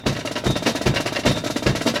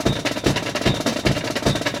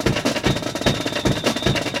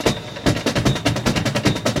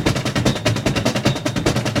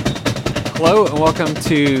Hello and welcome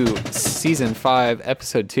to Season 5,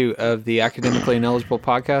 Episode 2 of the Academically Ineligible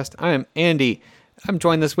Podcast. I am Andy. I'm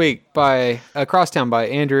joined this week by Crosstown by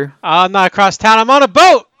Andrew. I'm not across town. I'm on a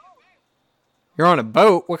boat. You're on a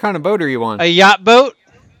boat? What kind of boat are you on? A yacht boat.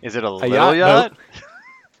 Is it a yacht little yacht?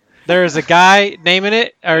 There's a guy naming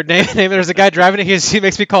it, or there's a guy driving it. He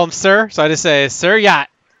makes me call him Sir, so I just say Sir Yacht.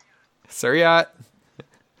 Sir Yacht.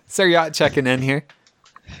 Sir Yacht checking in here.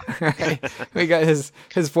 All right. We got his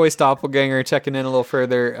voice doppelganger checking in a little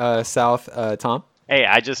further south. Tom? Hey,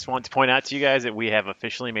 I just want to point out to you guys that we have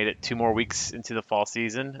officially made it 2 more weeks into the fall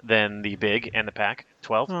season than the Big and the Pac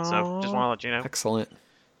 12. Aww. So just want to let you know. Excellent.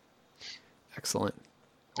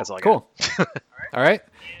 That's all I Cool. got. All right.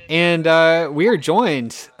 And we are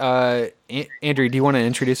joined. Andrew, do you want to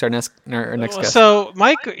introduce our next guest? So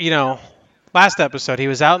Mike, last episode he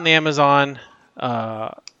was out in the Amazon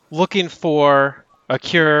looking for a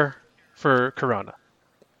cure for Corona,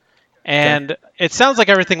 and it sounds like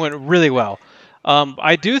everything went really well.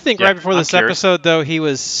 I do think right before this episode, though, he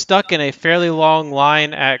was stuck in a fairly long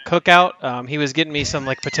line at Cookout. He was getting me some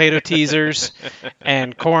like potato teasers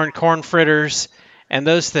and corn fritters and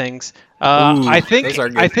those things. I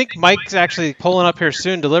think Mike's actually pulling up here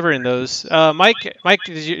soon, delivering those. Mike,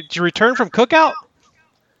 did you return from Cookout?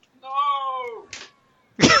 No.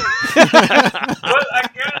 But I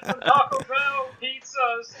got some Taco Bell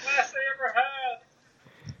pizzas. Last I ever had.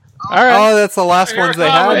 All right. Oh, that's the last ones they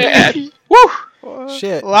had. Woo!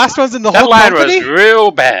 Shit. Last one's in the That whole line company? was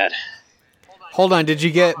real bad. Hold on, did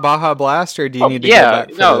you get Baja Blast or do you need to go back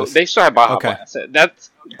for those? They still have Baja Okay. Blast. That's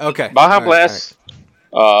Okay. Baja All right, Blast,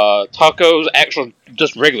 tacos, actual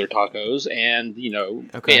just regular tacos, and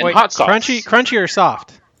Okay. and Wait, hot sauce. crunchy or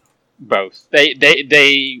soft? Both.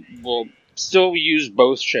 They will still use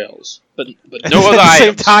both shells, but no At other the same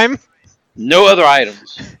items. time? No other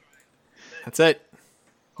items. That's it.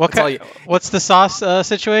 What That's all kind, what's the sauce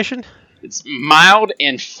situation? It's mild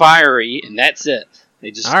and fiery, and that's it.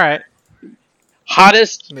 They just All right.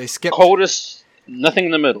 hottest, They skip coldest, nothing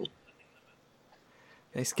in the middle.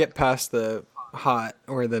 past the hot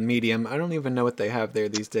or the medium. I don't even know what they have there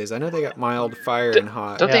these days. I know they got mild, fire, and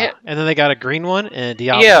hot. Don't they Yeah. have- And then they got a green one and a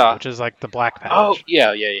Diablo, Yeah. which is like the black patch. Oh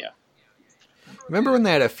yeah. Remember when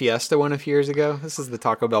they had a Fiesta one a few years ago? This is the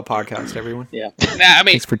Taco Bell podcast, everyone. Yeah. Nah, I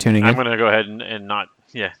mean, Thanks for tuning I'm in. going to go ahead and not,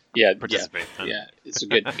 participate. Yeah, it's a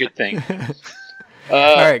good thing.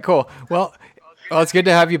 All right, cool. Well, it's good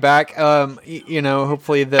to have you back.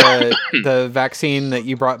 Hopefully the vaccine that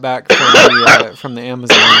you brought back from the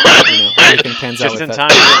Amazon, everything pans out Just with in that.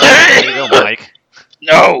 time. There you go, Mike.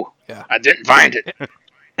 No, Yeah. I didn't find it.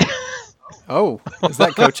 Oh, is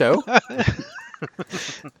that Coach O?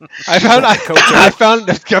 I found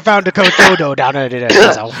a Coach Odo down at it.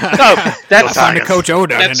 No, that's Found a Coach O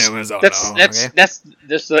down in that's Amazon. that's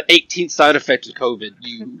the 18th side effect of COVID.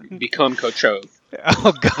 You become Coach O.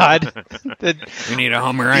 Oh God! We need a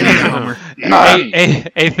Hummer. I need a Hummer.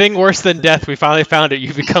 a thing worse than death. We finally found it.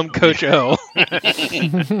 You become Coach O.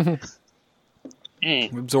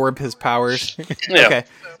 Absorb his powers. Yeah. Okay,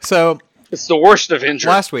 so It's the worst Avenger.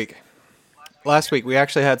 last week we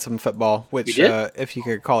actually had some football, which We did? if you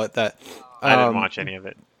could call it that. I didn't watch any of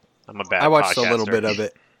it. I'm a bad I watched a little podcaster. bit of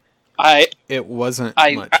it. I It wasn't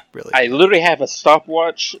I much, really. I literally have a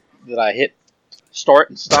stopwatch that I hit start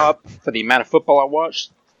and stop for the amount of football I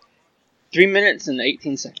watched. 3 minutes and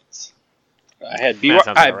 18 seconds. I had That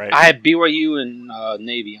sounds about right. I had BYU and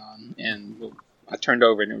Navy on, and I turned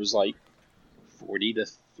over and it was like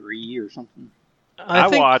 40-3 or something. I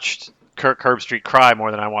think watched Kirk Herbstreit cry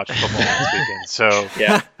more than I watched football this weekend. So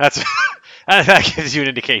Yeah. that's that gives you an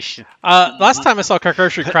indication. last time I saw Kirk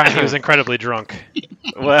Herbstreit crying, he was incredibly drunk.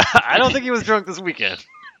 Well, I don't think he was drunk this weekend.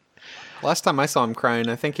 Last time I saw him crying,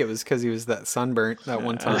 I think it was because he was that sunburnt that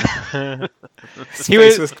one time. His He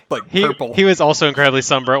face was- was like He purple. was also incredibly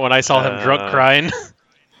sunburnt when I saw him drunk Uh. crying.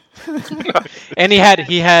 And he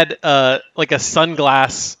had like a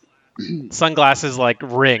sunglasses like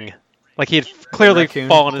ring, like he had clearly raccoon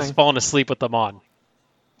thing? fallen asleep with them on.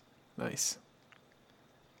 Nice.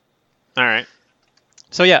 All right.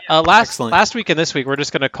 So yeah, Excellent. last week and this week we're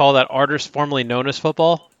just going to call that Arters formerly known as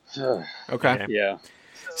football. Okay. Yeah.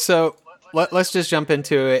 So let's just jump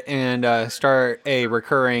into it and start a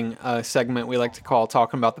recurring segment we like to call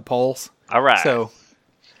Talking About the Polls. All right. So,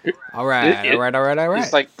 all right.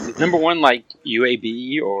 It's like number one, like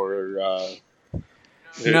UAB or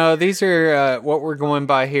No, these are what we're going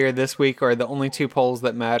by here this week are the only two polls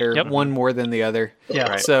that matter, Yep. one more than the other. Yeah,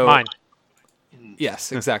 Right. So, mine.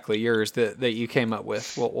 yes, exactly. Yours that you came up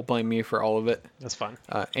with. We'll blame you for all of it. That's fine.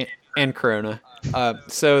 And Corona.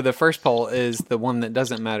 So the first poll is the one that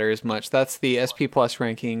doesn't matter as much. That's the SP Plus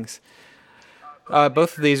rankings.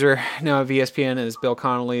 Both of these are now of ESPN as Bill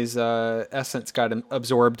Connolly's essence got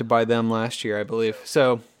absorbed by them last year, I believe.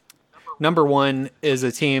 So number one is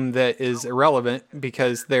a team that is irrelevant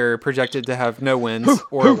because they're projected to have no wins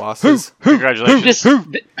or losses.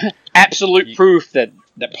 Congratulations. Absolute proof that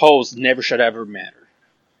polls never should ever matter.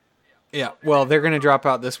 Yeah, well, they're going to drop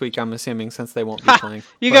out this week, I'm assuming, since they won't be playing.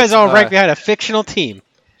 You guys all rank behind a fictional team.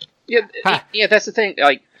 Yeah, yeah, that's the thing.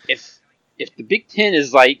 Like, if the Big Ten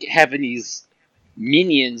is like having these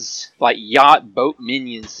minions, like yacht boat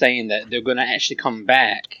minions, saying that they're going to actually come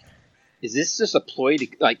back, is this just a ploy to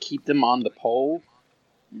like keep them on the poll?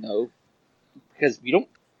 No, because we don't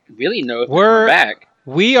really know if they're back.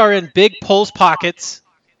 We are in big polls pockets,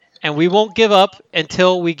 and we won't give up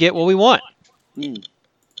until we get what we want.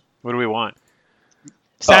 What do we want?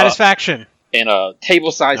 Satisfaction. And a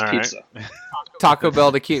table-sized pizza. Right. Taco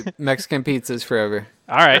Bell to keep Mexican pizzas forever.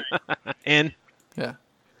 All right. And yeah.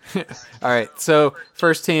 All right. So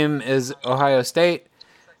first team is Ohio State.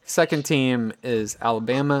 Second team is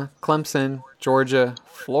Alabama, Clemson, Georgia,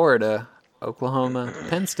 Florida, Oklahoma,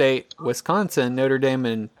 Penn State, Wisconsin, Notre Dame,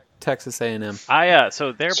 and Texas A&M.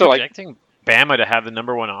 So they're projecting Bama to have the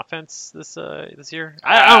number one offense this year.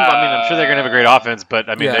 I mean, I'm sure they're going to have a great offense, but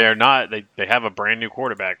I mean, they are not. They have a brand new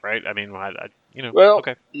quarterback, right? I mean, Well,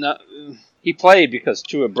 okay. No, he played because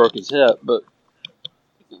Tua broke his hip, but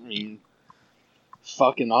I mean,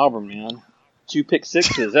 fucking Auburn, man. 2 pick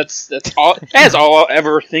sixes. That's all. That's all I'll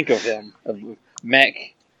ever think of him. Of Mac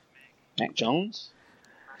Jones.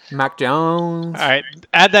 Mac Jones. all right,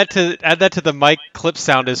 add that to the mic clip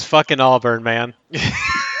sound is fucking Auburn, man.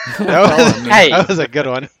 That was a good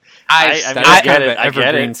one. I get it. I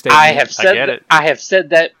get it. I have said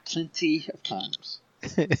that plenty of times.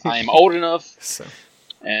 I am old enough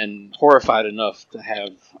and horrified enough to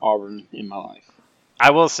have Auburn in my life. I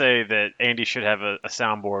will say that Andy should have a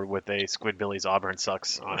soundboard with a Squidbillies Auburn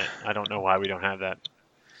sucks on it. I don't know why we don't have that.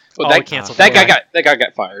 Well, that guy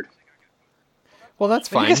got fired. Well, that's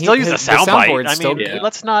fine. You can still use a soundbite. I mean,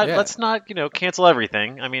 let's not cancel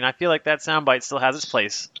everything. I mean, I feel like that soundbite still has its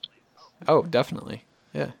place. Oh, definitely.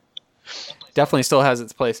 Yeah. Definitely still has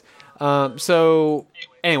its place. So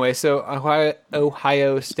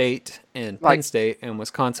Ohio State and Penn State and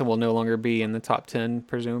Wisconsin will no longer be in the top 10,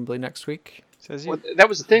 presumably next week. Well, that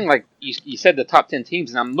was the thing. Like you said, the top 10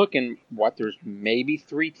 teams, and I'm looking. There's maybe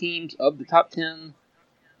 3 teams of the top 10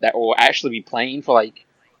 that will actually be playing for like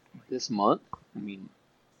this month. I mean,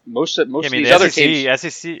 most of these other teams.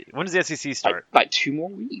 SEC. When does the SEC start? Like 2 more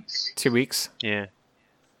weeks. 2 weeks. Yeah.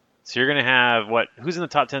 So you're gonna have what? Who's in the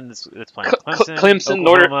top 10 that's playing? Clemson,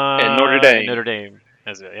 Notre Dame. Notre Dame.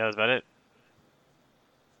 That's about it.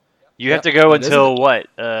 You have to go until what?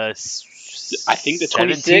 I think the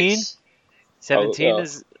 26th. 17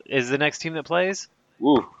 is the next team that plays.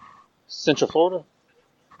 Ooh, Central Florida.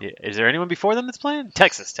 Yeah. Is there anyone before them that's playing?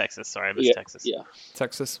 Texas. Sorry, I missed Texas. Yeah.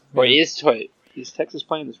 Texas. Wait, is Texas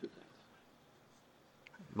playing this weekend?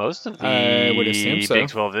 Most of the I would assume so. Big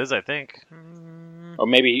 12 is, I think. Or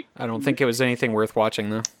maybe I don't think it was anything worth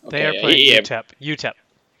watching though. They are playing UTEP.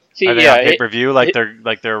 See, are they on pay-per-view like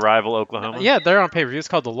their rival Oklahoma? Yeah, they're on pay-per-view. It's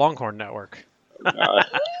called the Longhorn Network.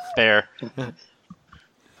 Fair.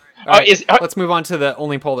 Let's move on to the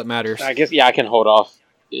only poll that matters. I guess I can hold off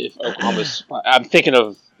if Oklahoma's. I'm thinking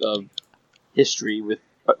of history with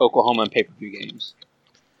Oklahoma and pay-per-view games.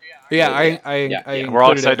 Yeah, we're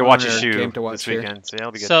all excited to watch a shoe this weekend, so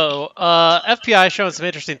that'll be good. So, FPI showing some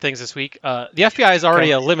interesting things this week. The FBI has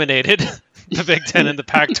already eliminated the Big Ten and the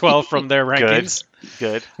Pac-12 from their rankings.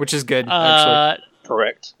 Good. Which is good, actually.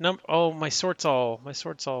 Correct. My sort's all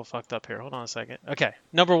fucked up here. Hold on a second. Okay,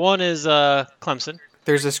 number 1 is Clemson.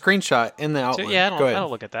 There's a screenshot in the outline. I don't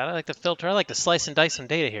look at that. I like to filter. I like to slice and dice some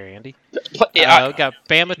data here, Andy. We got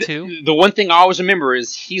Bama 2. The one thing I always remember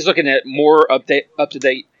is he's looking at more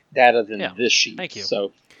up-to-date data than this sheet. Thank you.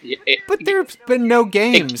 So, but there's been no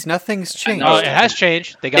games. Nothing's changed. Oh, it has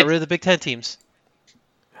changed. They got rid of the Big Ten teams.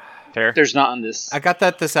 Fair. There's not on this. I got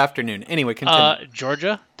that this afternoon. Anyway, continue.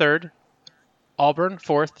 Georgia 3rd, Auburn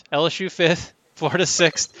 4th, LSU 5th, Florida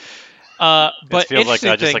 6th. But it feels like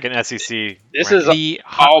just like an SEC. This is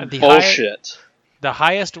all bullshit. The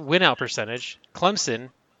highest win-out percentage, Clemson,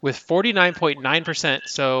 with 49.9%.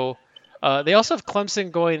 So they also have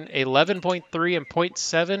Clemson going 11.3 and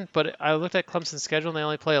 0.7. But I looked at Clemson's schedule, and they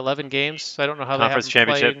only play 11 games. So I don't know how Conference they have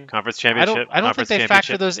championship. Conference championship. I don't think they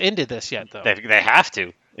factor those into this yet, though. They have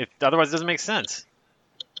to. Otherwise, it doesn't make sense.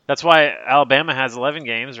 That's why Alabama has 11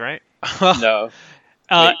 games, right? No.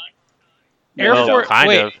 Air Force,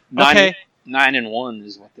 kind of. Okay. 9-1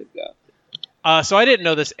 is what they've got. So I didn't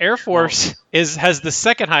know this. Air Force has the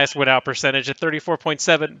second highest win-out percentage at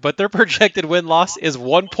 34.7, but their projected win-loss is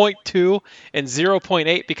 1.2 and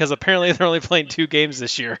 0.8 because apparently they're only playing 2 games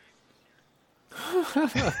this year.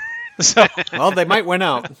 So, well, they might win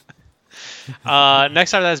out.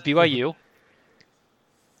 next time that is BYU.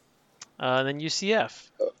 Then UCF.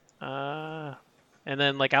 And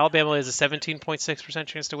then like Alabama has a 17.6%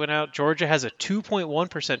 chance to win out. Georgia has a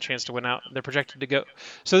 2.1% chance to win out. They're projected to go.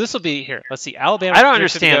 So this will be here. Let's see. Alabama. I don't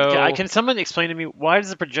understand. Can someone explain to me why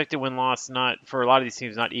does the projected win loss not for a lot of these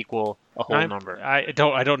teams not equal a whole number? I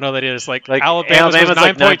don't know that it is like Alabama's was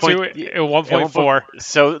 9.2 and 1.4.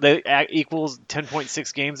 So they equals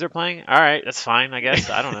 10.6 games they're playing. All right, that's fine. I guess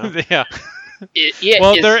I don't know. Yeah.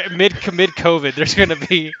 They're mid COVID. There's going to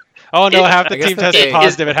be. Oh no! Half the team tested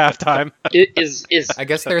positive at halftime. I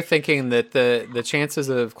guess they're thinking that the chances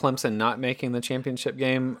of Clemson not making the championship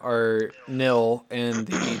game are nil, and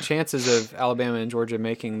the chances of Alabama and Georgia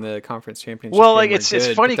making the conference championship. Well, game it's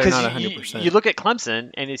funny because you look at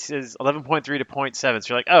Clemson and it says 11.3 to 0.7, so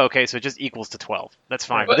you're like, oh, okay, so it just equals to 12. That's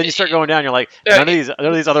fine. But then you start going down, you're like, none of these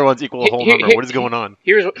other ones equal a whole number. What is going on?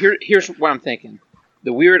 Here's what I'm thinking.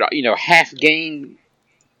 The weird, half game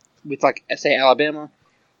with like say Alabama.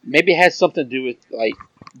 Maybe it has something to do with like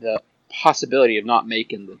the possibility of not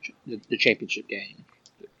making the championship game.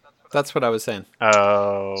 That's what I was saying.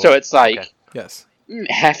 Oh. So it's like okay. Yes,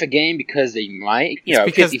 half a game because they might,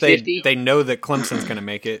 because 50-50. they know that Clemson's going to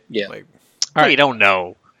make it. Yeah. Like, all right, you don't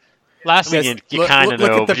know. Last you kind of know.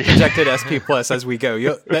 Look at the projected SP Plus as we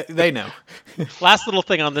go. They know. Last little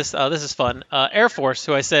thing on this. This is fun. Air Force,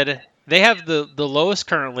 who I said they have the lowest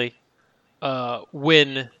currently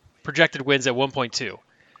projected wins at 1.2.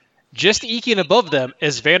 Just eking above them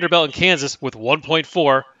is Vanderbilt and Kansas with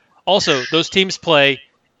 1.4. Also, those teams play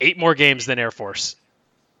 8 more games than Air Force.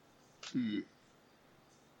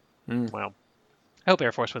 Wow. I hope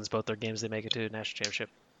Air Force wins both their games. They make it to the national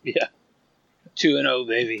championship. Yeah. 2-0,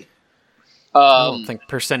 baby. I don't think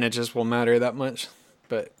percentages will matter that much,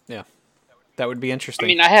 but yeah, that would be interesting. I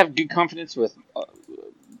mean, I have good confidence with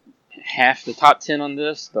half the top 10 on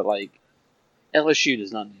this, but like LSU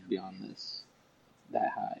does not need to be on this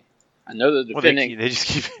that high. I know they're defending. They just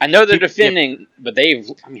keep. I know they're defending, but they've.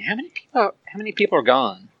 I mean, how many people are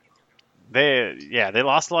gone? They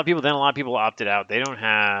lost a lot of people. Then a lot of people opted out. They don't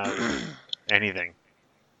have anything.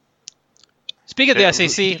 Speaking of the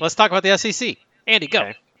SEC, let's talk about the SEC. Andy,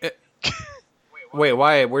 go. Okay. Wait,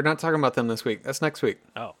 why? We're not talking about them this week. That's next week.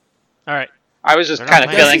 Oh, all right. I was just kind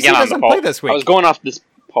of filling in on the poll. This week. I was going off this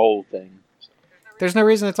poll thing. There's no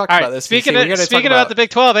reason to talk about this. Speaking about the Big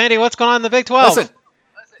 12, Andy, what's going on in the Big 12?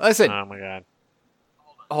 Listen. Oh my God.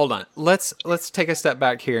 Hold on. Let's take a step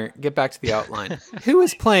back here. Get back to the outline. Who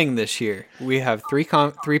is playing this year? We have three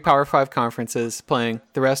Power 5 conferences playing.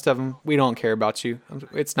 The rest of them, we don't care about you.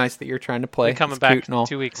 It's nice that you're trying to play. We're coming back in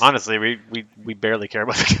 2 weeks. Honestly, we barely care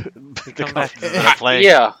about the conferences that are playing.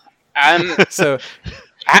 Yeah. So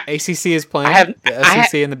ACC is playing. The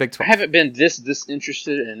SEC and the Big 12. I haven't been this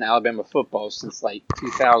interested in Alabama football since like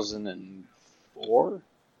 2004.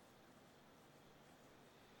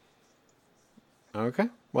 Okay,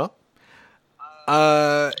 well,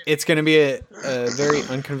 it's going to be a very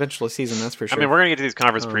unconventional season, that's for sure. I mean, we're going to get to these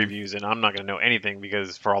conference previews, and I'm not going to know anything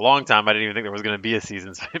because for a long time I didn't even think there was going to be a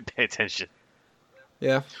season, so I didn't pay attention.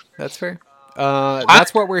 Yeah, that's fair.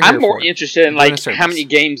 That's what we're here I'm more for. interested in like how many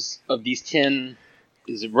games of these 10.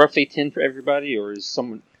 Is it roughly 10 for everybody, or is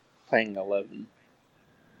someone playing 11?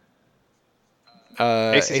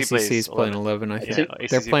 ACC is playing 11, I think. Yeah,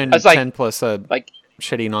 they're playing 10 plus a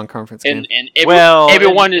shitty non-conference game. And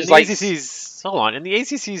everyone is like... Hold on. In the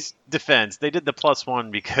ACC's defense, they did the +1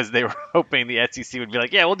 because they were hoping the SEC would be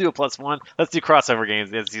like, yeah, we'll do a +1. Let's do crossover games.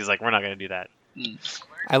 The SEC's like, we're not going to do that.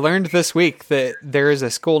 I learned this week that there is a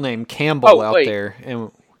school named Campbell out there,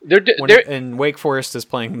 and Wake Forest is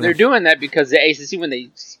playing them. They're doing that because the ACC, when they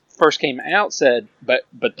first came out, said, but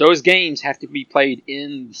those games have to be played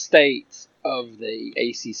in the states of the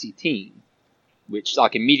ACC team, which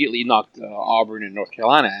like immediately knocked Auburn and North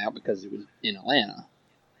Carolina out because it was in Atlanta.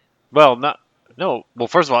 Well, no. Well,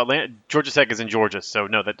 first of all, Georgia Tech is in Georgia, so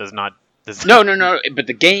no, that does not. No. But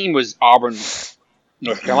the game was Auburn,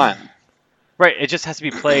 North Carolina. Right. It just has to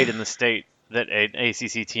be played in the state that an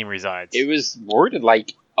ACC team resides. It was worded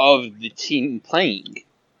like of the team playing,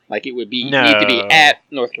 like it would be need to be at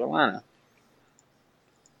North Carolina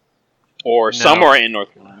or somewhere in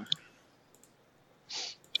North Carolina.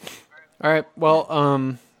 All right.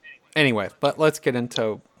 Well, anyway, but let's get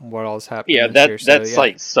into what all's happening. Yeah, that's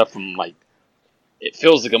like stuff from like it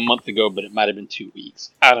feels like a month ago, but it might have been 2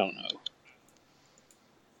 weeks. I don't know.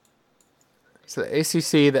 So the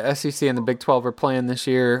ACC, the SEC, and the Big 12 are playing this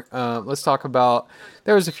year. Let's talk about.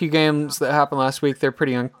 There was a few games that happened last week. They're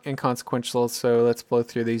pretty inconsequential, so let's blow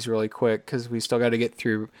through these really quick because we still got to get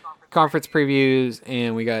through conference previews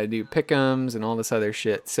and we got to do pick'ems and all this other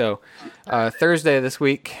shit. So Thursday this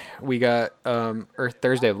week we got, or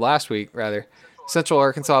Thursday of last week rather, Central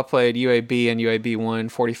Arkansas played UAB and UAB won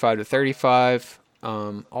 45-35.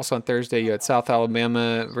 Also on Thursday, you had South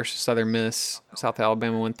Alabama versus Southern Miss. South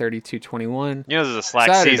Alabama won 32-21. This is a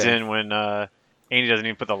slack season when Andy doesn't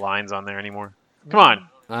even put the lines on there anymore. Come on.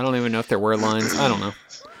 I don't even know if there were lines. I don't know.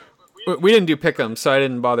 We didn't do pick'em, so I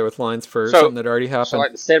didn't bother with lines for something that already happened. So,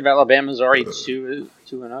 like, the state of Alabama is already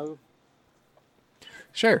 2-0?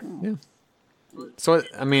 Sure, yeah. So,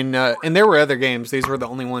 I mean, and there were other games. These were the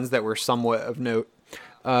only ones that were somewhat of note.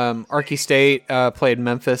 Arky State played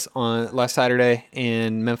Memphis on last Saturday,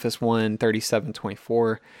 and Memphis won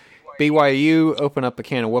 37-24. BYU opened up a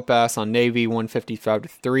can of whoop-ass on Navy,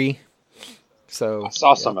 155-3. So I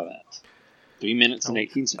saw some of that. 3 minutes and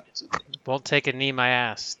 18 seconds. Won't take a knee, my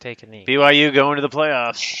ass. Take a knee. BYU going to the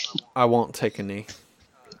playoffs. I won't take a knee.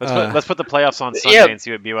 Let's put the playoffs on Sunday and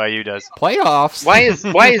see what BYU does. Playoffs? Why is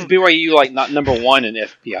BYU like not number one in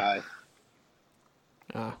FPI?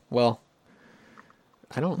 Well,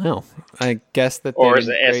 I don't know. I guess that or they is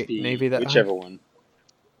it didn't SP? maybe that whichever high. one.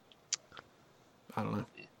 I don't know.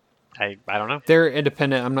 I don't know. They're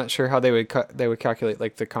independent. I'm not sure how they would calculate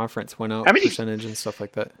like the conference win out percentage and stuff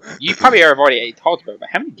like that. You probably have already talked about it, but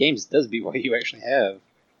how many games does BYU actually have?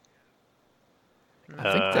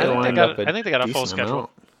 I think they got a full schedule. Amount.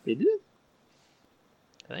 They do?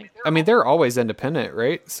 I think. I mean, they're always independent,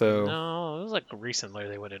 right? So No, it was like recently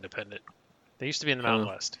they went independent. They used to be in the Mountain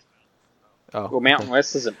West. Oh, well, Mountain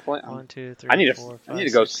West doesn't play. 1, 2, 3, I need to 4, 5, I need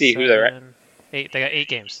to go 6, see 7, who they're at. 8. They got 8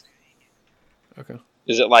 games. Okay.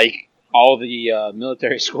 Is it like all the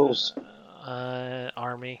military schools?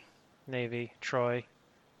 Army, Navy, Troy,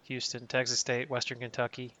 Houston, Texas State, Western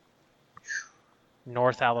Kentucky,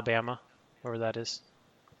 North Alabama, wherever that is.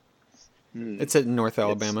 It's in North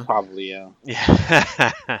Alabama. It's probably,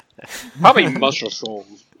 Yeah. probably Muscle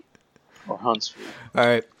Shoals or Huntsville. All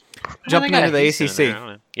right. Jumping into the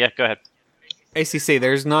ACC. Yeah, go ahead. ACC,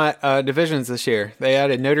 there's not divisions this year. They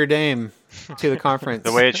added Notre Dame to the conference.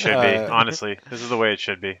 The way it should be, honestly. This is the way it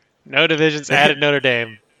should be. No divisions added Notre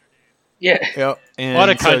Dame. Yeah. Yep. And What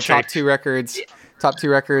a so country. top two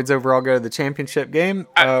records overall go to the championship game.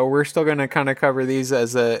 We're still going to kind of cover these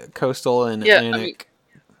as a Coastal and Atlantic.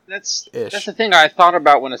 That's the thing I thought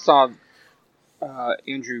about when I saw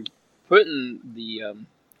Andrew putting the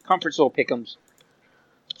conference little pick'ems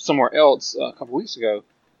somewhere else a couple weeks ago.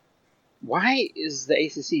 Why is the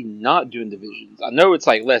ACC not doing divisions? I know it's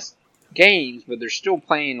like less games, but they're still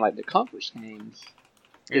playing like the conference games.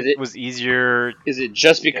 It was easier. Is it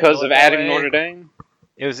just because of adding Notre Dame?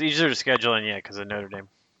 It was easier to schedule, and because of Notre Dame.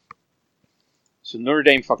 So Notre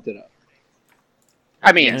Dame fucked it up.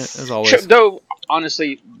 I mean, as always. though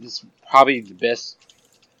honestly, this is probably the best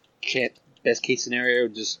case scenario.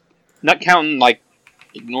 Just not counting like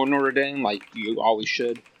ignore Notre Dame like you always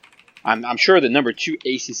should. I'm sure the number 2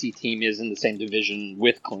 ACC team is in the same division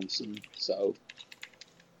with Clemson, so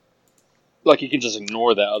like you can just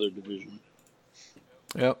ignore that other division.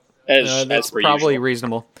 Yep. That's probably usual.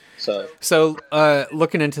 reasonable. So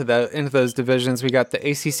looking into those divisions, we got the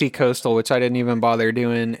ACC Coastal, which I didn't even bother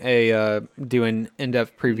doing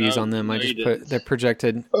in-depth previews on them. I just put the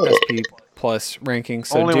projected SP plus rankings.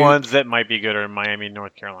 So only ones that might be good are Miami,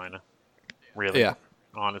 North Carolina. Really? Yeah.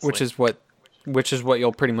 Honestly. Which is what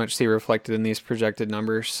you'll pretty much see reflected in these projected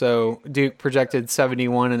numbers. So Duke projected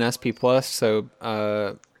 71 in SP plus, so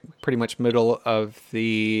pretty much middle of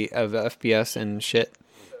the FBS and shit.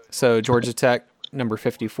 So Georgia Tech number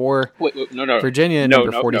 54. Wait, no. Virginia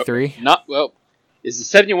number 43. Not well. Is the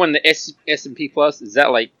 71 the S&P plus? Is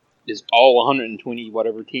that like is all 120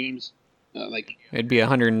 whatever teams? It'd be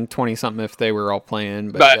 120 something if they were all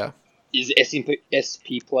playing, but yeah. Is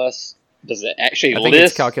SP plus? Does it actually I think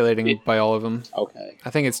list? it's calculating by all of them. Okay.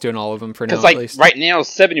 I think it's doing all of them for now, Because at least. right now,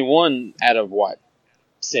 71 out of what?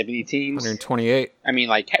 70 teams? 128. I mean,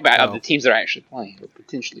 like, how about the teams that are actually playing or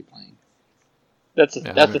potentially playing? That's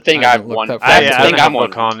the thing I've wondered. I don't know how Bill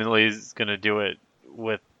Connolly is going to do it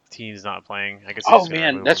with teams not playing. I guess. Oh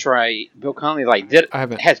man, that's right. Bill Connolly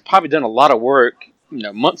has probably done a lot of work,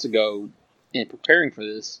 months ago in preparing for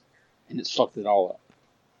this, and it's fucked it all up.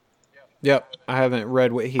 Yep, I haven't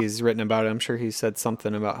read what he's written about it. I'm sure he said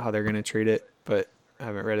something about how they're going to treat it, but I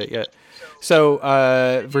haven't read it yet. So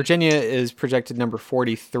Virginia is projected number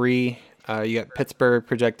 43. You got Pittsburgh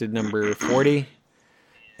projected number 40.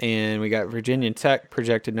 And we got Virginia Tech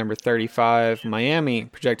projected number 35, Miami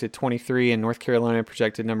projected 23, and North Carolina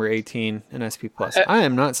projected number 18 in SP+. I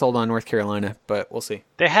am not sold on North Carolina, but we'll see.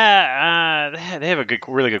 They have a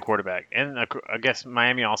really good quarterback, and I guess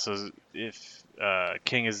Miami also, if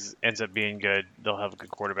King ends up being good, they'll have a good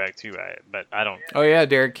quarterback too. But I don't. Oh yeah,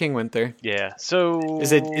 Derek King went there. Yeah. So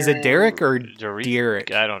is it Derek or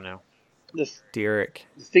Derek? I don't know. Derek.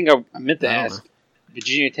 The thing I meant to ask.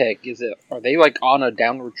 Virginia Tech, are they like on a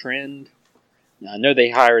downward trend? Now, I know they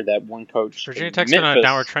hired that one coach. Virginia Tech's been on a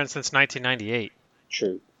downward trend since 1998.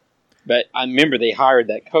 True. But I remember they hired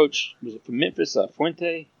that coach. Was it from Memphis,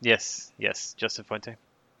 Fuente? Yes, Justin Fuente.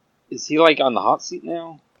 Is he like on the hot seat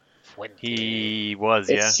now? He was,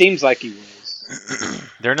 It seems like he was.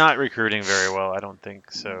 They're not recruiting very well, I don't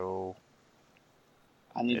think, so...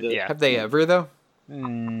 I need to... Have they ever, though?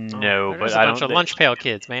 No, but I don't... bunch of lunch pail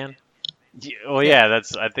kids, man. Well, yeah,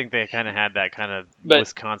 I think they kind of had that kind of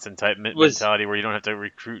Wisconsin type mentality where you don't have to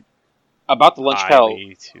recruit about the lunch pail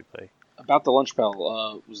to play. About the lunch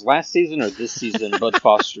pail, was last season or this season Bud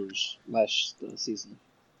Foster's last season?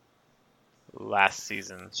 Last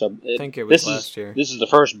season. So I think it was last year. This is the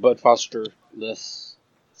first Bud Foster-less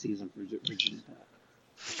season for Virginia Tech.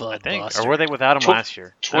 I think, or were they without him last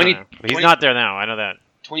year? He's not there now. I know that.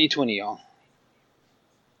 2020, y'all.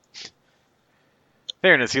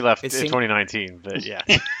 Fairness, he left in 2019, but yeah.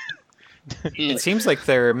 It seems like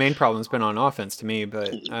their main problem's been on offense to me,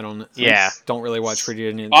 but I don't. Don't really watch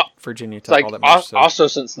Virginia Tech all that much. So. Also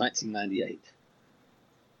since 1998.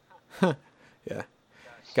 Yeah.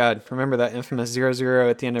 God, remember that infamous 0-0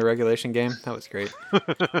 at the end of the regulation game? That was great.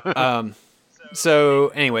 So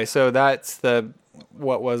anyway, that's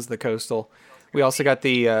what was the Coastal. We also got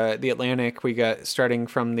the Atlantic. We got starting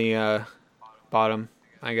from the bottom,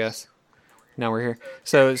 I guess. Now we're here.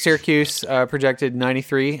 So Syracuse projected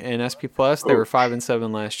 93 in SP+. They were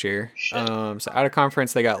 5-7 last year. So out of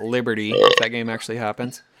conference, they got Liberty. If that game actually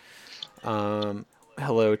happens.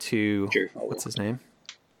 Hello to what's his name?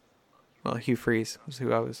 Well, Hugh Freeze was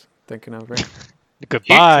who I was thinking of, right?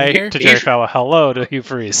 Goodbye to Jerry Falwell. Hello to Hugh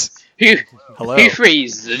Freeze. Hello. Hugh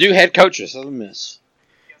Freeze, the new head coach of Southern Miss.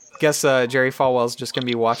 Guess Jerry Falwell's just going to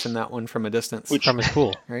be watching that one from a distance. From his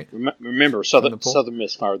pool. Right? Remember, Southern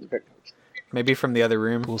Miss fired the head coach. Maybe from the other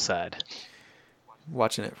room. Poolside.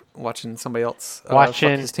 Watching somebody else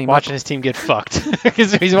watching his team get fucked.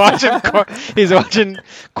 he's watching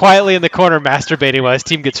quietly in the corner masturbating while his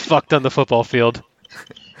team gets fucked on the football field.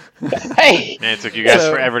 Hey! Man, it took you guys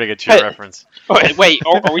forever to get your reference. Wait,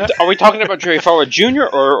 are we talking about Jerry Falwell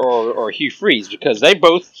Jr. or Hugh Freeze? Because they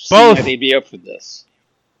both seem like they'd be up for this.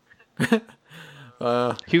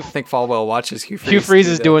 I think Falwell watches Hugh Freeze. Hugh Freeze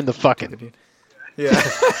is doing the fucking. Yeah.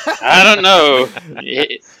 I don't know.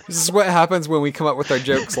 This is what happens when we come up with our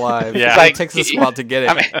jokes live. Yeah. It takes us a while to get it.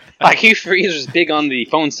 I mean, like Hugh Freeze was big on the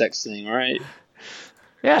phone sex thing, right?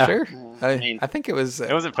 Yeah, sure. I think it was.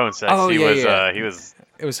 It wasn't phone sex. Oh, he yeah. was.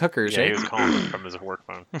 It was hookers. Yeah, right? he was calling them from his work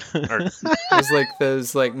phone. It was like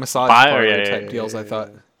those massage parlor type deals. I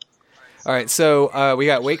thought. All right, so we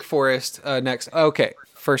got Wake Forest next. Okay,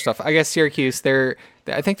 first off, I guess Syracuse.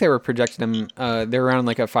 I think they were projecting them. They're around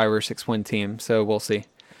like a 5 or 6 win team. So we'll see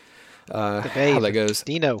how that goes.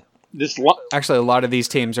 Dino. Actually, a lot of these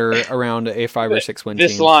teams are around a 5 or 6 win team.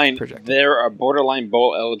 This line, they're a borderline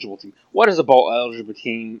bowl eligible team. What is a bowl eligible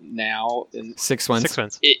team now? 6 wins. 6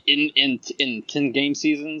 wins. In 10 game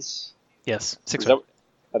seasons. Yes, 6 wins.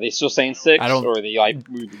 Are they still saying 6, or are they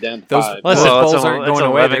moved it down to 5? Those bowls aren't going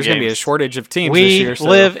away. There's going to be a shortage of teams this year. We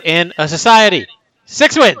live in a society.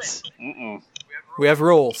 6 wins. We have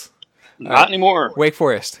rules. Not anymore. Wake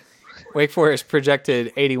Forest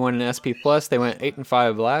projected 81 in SP+. They went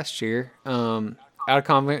 8-5 last year. Out of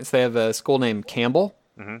conference, they have a school named Campbell.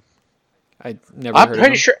 Mm-hmm. I never heard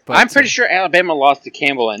of them. I'm pretty sure Alabama lost to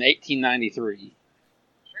Campbell in 1893.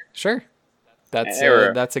 Sure, that's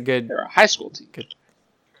a good. They're a high school team. Good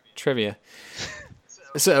trivia.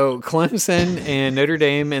 So Clemson and Notre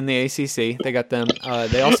Dame in the ACC, they got them.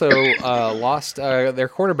 They also lost their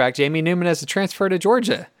quarterback Jamie Newman as a transfer to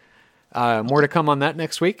Georgia. More to come on that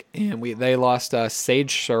next week. And they lost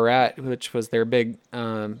Sage Surratt, which was their big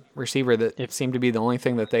receiver that seemed to be the only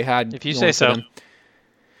thing that they had. If you say so.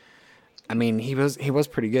 I mean, he was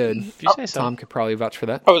pretty good. If you say so. Tom could probably vouch for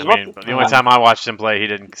that. The only time I watched him play, he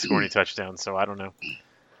didn't score any touchdowns, so I don't know.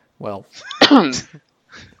 Well,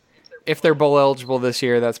 if they're bowl eligible this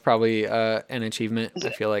year, that's probably an achievement, I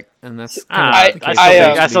feel like. And that's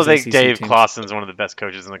I still think Dave Clawson's one of the best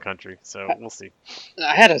coaches in the country, so we'll see.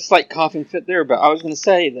 I had a slight coughing fit there, but I was going to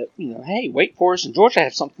say that, hey, Wake Forest and Georgia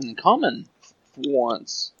have something in common for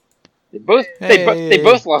once. They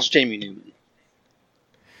both lost Jamie Newman.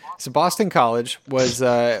 So Boston College was.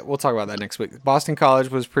 We'll talk about that next week. Boston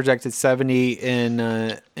College was projected 70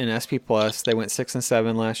 in SP Plus. They went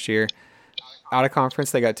 6-7 last year. Out of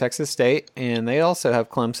conference, they got Texas State, and they also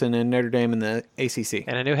have Clemson and Notre Dame in the ACC.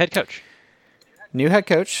 And a new head coach. New head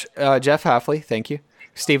coach, Jeff Hafley. Thank you.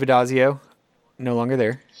 Steve Adazio, no longer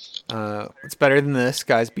there. It's better than this,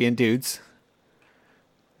 guys being dudes.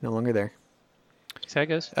 No longer there. See how it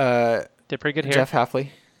goes. Did pretty good here. Jeff Hafley.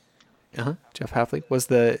 Jeff Hafley was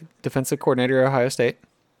the defensive coordinator at Ohio State.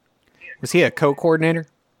 Was he a co-coordinator?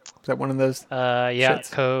 Was that one of those? Yeah,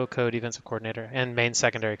 shits? co-defensive coordinator and main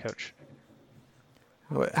secondary coach.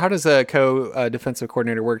 How does a co-defensive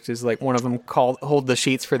coordinator work? Does like one of them hold the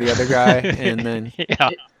sheets for the other guy, and then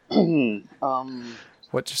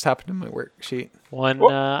what just happened to my worksheet? I don't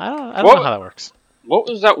know how that works. What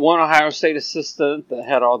was that one Ohio State assistant that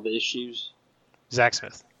had all the issues? Zach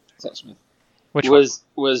Smith. Which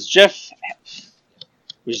was Jeff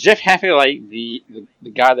Hafley like the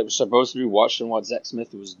guy that was supposed to be watching what Zach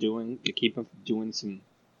Smith was doing to keep him from doing some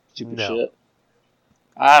stupid shit?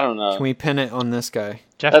 I don't know. Can we pin it on this guy?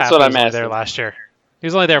 Jeff Hafley was only there last year. He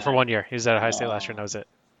was only there for 1 year. He was at Ohio State last year, and that was it.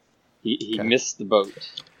 He missed the boat.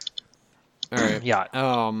 All right. Yeah,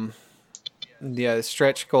 the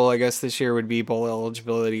stretch goal, I guess, this year would be bowl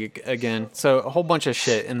eligibility again. So a whole bunch of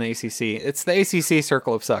shit in the ACC. It's the ACC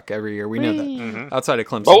circle of suck every year. We know that. Mm-hmm. Outside of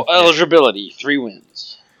Clemson. Bowl eligibility, 3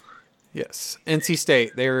 wins. Yes. NC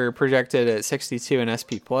State, they were projected at 62 in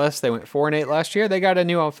SP+. They went 4-8 last year. They got a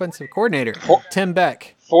new offensive coordinator, Tim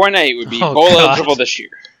Beck. 4-8 would be bowl eligible this year.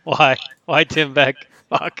 Why? Why Tim Beck?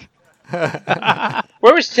 Fuck.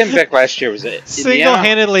 Where was Tim Beck last year? Was it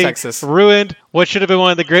single-handedly Texas. Ruined what should have been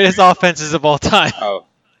one of the greatest offenses of all time?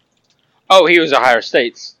 Oh, he was Ohio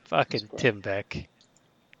State's. Fucking Tim Beck.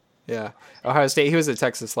 Yeah, Ohio State. He was at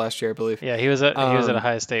Texas last year, I believe. Yeah, he was at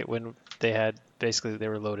Ohio State when they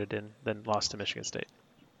were loaded and then lost to Michigan State.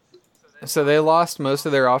 So they lost most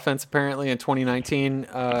of their offense apparently in 2019,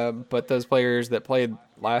 but those players that played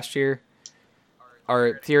last year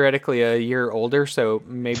are theoretically a year older, so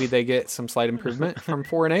maybe they get some slight improvement from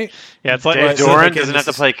 4-8. Yeah, it's like Dave Doran doesn't have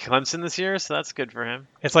to play Clemson this year, so that's good for him.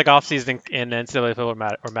 It's like offseason in NCAA football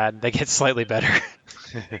or Madden. They get slightly better.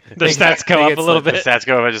 Their stats go up a little bit. The stats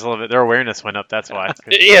go up just a little bit. Their awareness went up. That's why.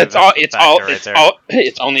 Yeah,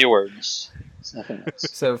 it's only awareness. It's nothing else.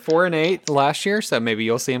 So 4-8 last year, so maybe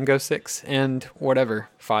you'll see them go 6 and whatever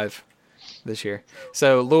 5 this year.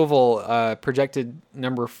 So Louisville projected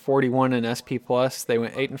number 41 in SP+. They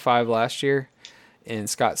went 8-5 last year in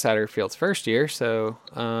Scott Satterfield's first year. So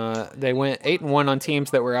they went 8-1 on teams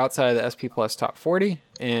that were outside of the SP+ top 40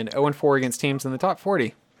 and 0-4 against teams in the top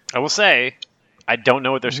 40. I will say, I don't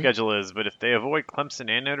know what their schedule is, but if they avoid Clemson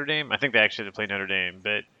and Notre Dame, I think they actually have to play Notre Dame,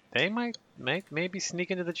 but they might maybe sneak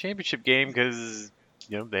into the championship game because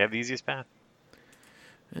they have the easiest path.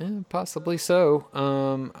 Possibly so.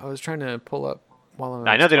 I was trying to pull up while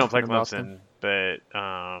I know they don't play Clemson, but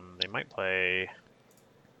they might play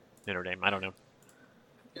Notre Dame. I don't know.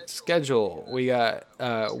 Schedule. We got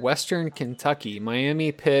Western Kentucky,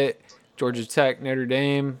 Miami, Pitt, Georgia Tech, Notre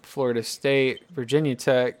Dame, Florida State, Virginia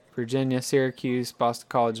Tech, Virginia, Syracuse, Boston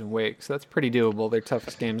College, and Wake. So that's pretty doable. Their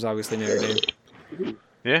toughest games, obviously, Notre Dame.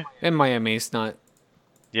 Yeah. And Miami's not.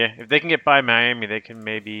 Yeah, if they can get by Miami, they can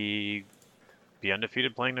maybe be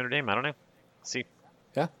undefeated playing Notre Dame. I don't know. See.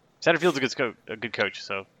 Yeah. Satterfield's a good coach,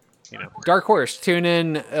 so Dark horse. Tune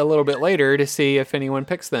in a little bit later to see if anyone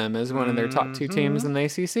picks them as one of their top 2 teams in the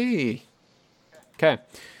ACC. Okay.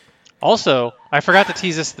 Also, I forgot to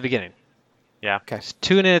tease this at the beginning. Yeah. Okay. Just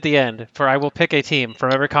tune in at the end for I will pick a team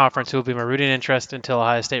from every conference who will be my rooting interest until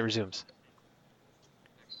Ohio State resumes.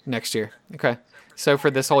 Next year. Okay. So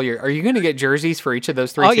for this whole year, are you going to get jerseys for each of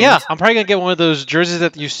those 3 teams? Oh, yeah. I'm probably going to get one of those jerseys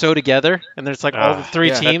that you sew together, and there's like all the 3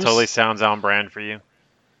 teams. That totally sounds on brand for you.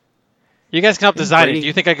 You guys can help design it. Do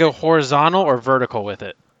you think I go horizontal or vertical with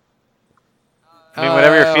it? I mean,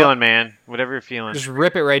 whatever you're feeling, man. Whatever you're feeling. Just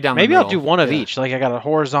rip it right down Maybe the middle. I'll do one of each. Like I got a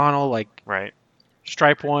horizontal, right,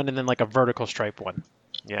 stripe one, and then like a vertical stripe one.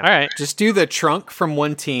 Yeah. All right. Just do the trunk from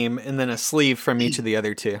one team and then a sleeve from each of the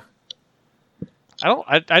other 2.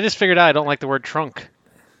 I just figured out I don't like the word trunk.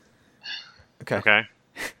 Okay.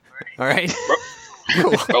 All right.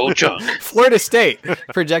 Old John. Florida State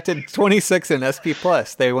projected 26 in SP+.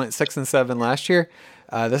 They went 6-7 last year.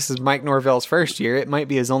 This is Mike Norvell's first year. It might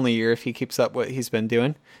be his only year if he keeps up what he's been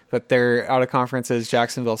doing. But their out of conference is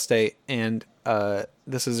Jacksonville State, and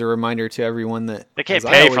this is a reminder to everyone that they can't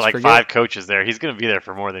pay for 5 coaches there. He's going to be there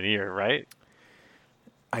for more than a year, right?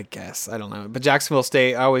 I guess. I don't know. But Jacksonville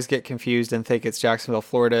State, I always get confused and think it's Jacksonville,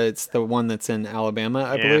 Florida. It's the one that's in Alabama,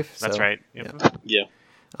 I believe. That's right.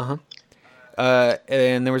 Yeah.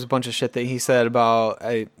 And there was a bunch of shit that he said about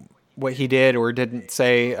what he did or didn't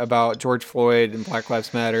say about George Floyd and Black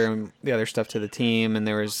Lives Matter and the other stuff to the team, and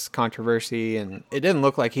there was controversy, and it didn't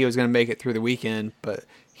look like he was going to make it through the weekend, but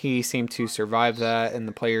he seemed to survive that, and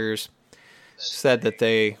the players said that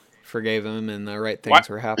they forgave him and the right things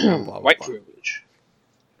were happening, blah, blah, White blah. privilege.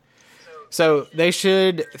 So they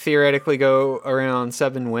should theoretically go around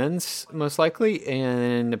 7 wins, most likely,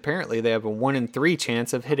 and apparently they have a 1-in-3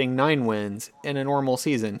 chance of hitting 9 wins in a normal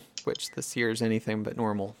season, which this year is anything but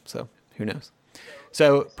normal, so who knows.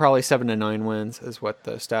 So probably 7 to 9 wins is what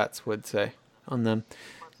the stats would say on them.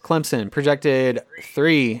 Clemson projected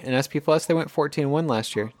 3 in SP Plus. They went 14-1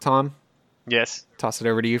 last year. Tom? Yes. Toss it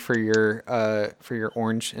over to you for your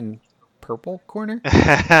orange and purple corner.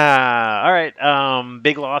 All right.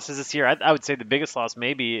 Big losses this year. I would say the biggest loss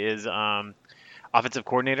maybe is offensive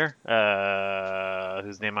coordinator,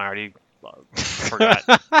 whose name I already forgot.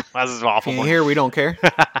 That was an awful one. Here we don't care. He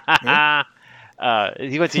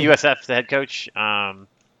went to USF, the head coach. Let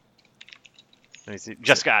me see.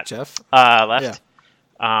 Jeff Scott. Jeff left.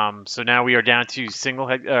 Yeah. So now we are down to single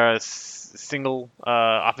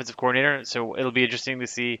offensive coordinator. So it'll be interesting to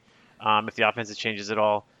see if the offense changes at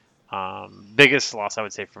all. Biggest loss I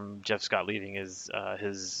would say from Jeff Scott leaving is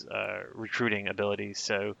his recruiting ability.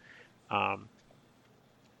 So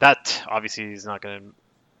that obviously is not going to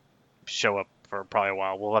show up for probably a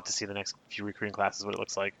while. We'll have to see the next few recruiting classes what it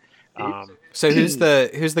looks like. So who's the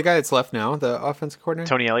guy that's left now? The offensive coordinator?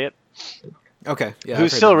 Tony Elliott. Okay, yeah.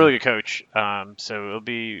 Who's still a really good coach. So it'll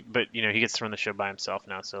be, but he gets to run the show by himself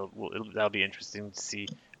now. So that'll be interesting to see.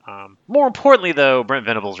 More importantly, though, Brent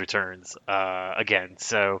Venables returns again.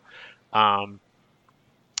 So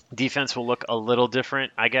defense will look a little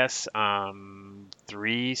different, I guess.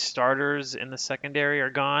 3 starters in the secondary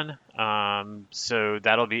are gone. So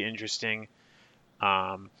that'll be interesting.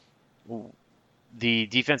 The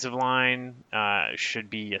defensive line should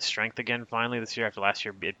be a strength again finally this year after last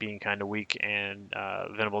year it being kind of weak and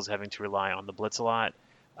Venables having to rely on the blitz a lot.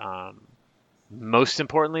 Most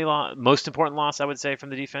important loss I would say from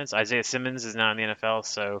the defense. Isaiah Simmons is not in the NFL,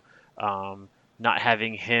 so not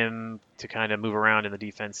having him to kind of move around in the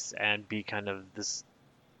defense and be kind of this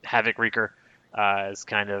havoc wreaker is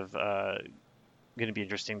kind of going to be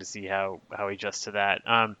interesting to see how he adjusts to that.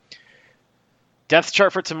 Depth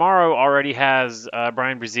chart for tomorrow already has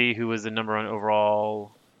Brian Brzee, who was the number 1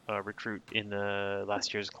 overall recruit in the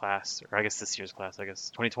last year's class, or I guess this year's class,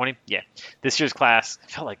 2020? Yeah, this year's class.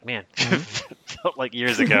 Felt like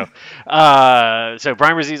years ago. So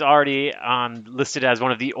Brian Brzee's already listed as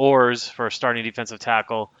one of the oars for starting defensive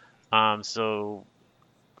tackle. So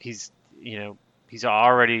he's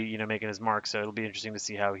already making his mark. So it'll be interesting to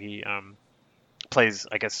see how he plays,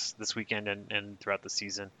 I guess, this weekend and throughout the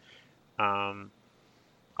season.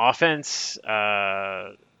 Offense,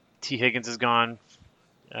 T. Higgins is gone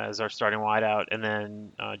as our starting wideout, and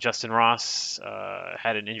then Justin Ross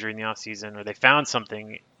had an injury in the offseason, or they found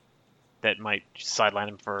something that might sideline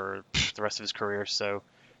him for the rest of his career. So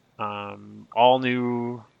all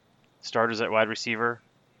new starters at wide receiver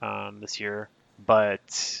this year, but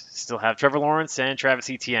still have Trevor Lawrence and Travis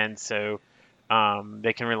Etienne, so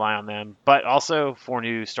they can rely on them. But also 4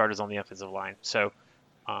 new starters on the offensive line. So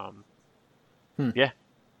yeah,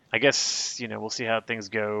 I guess we'll see how things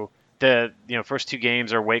go. The first 2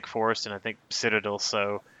 games are Wake Forest and I think Citadel,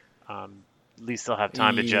 so at least they'll have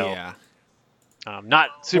time to gel. Yeah.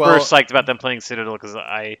 Not super psyched about them playing Citadel because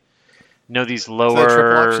I know these lower. Is that a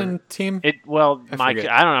triple option team?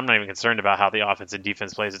 I'm not even concerned about how the offense and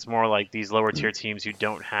defense plays. It's more like these lower tier teams who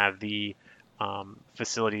don't have the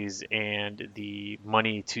facilities and the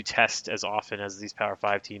money to test as often as these Power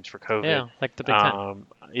 5 teams for COVID. Yeah, like the Big Ten.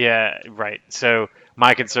 Yeah, right. So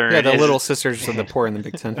my concern is... the little sisters of the poor in the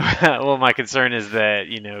Big Ten. Well, my concern is that,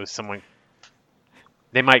 someone...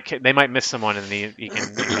 They might miss someone and he can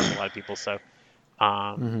infect a lot of people. So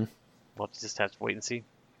we'll just have to wait and see.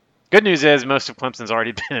 Good news is most of Clemson's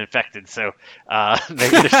already been infected, so maybe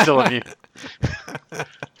they're still immune.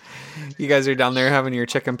 You guys are down there having your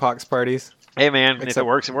chicken pox parties. Hey man, if it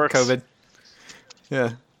works, it works. COVID.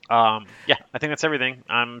 Yeah. Yeah, I think that's everything.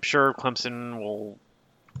 I'm sure Clemson will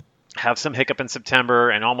have some hiccup in September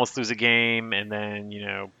and almost lose a game, and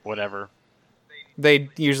then whatever. They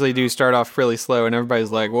usually do start off really slow, and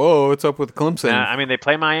everybody's like, "Whoa, what's up with Clemson?" I mean, they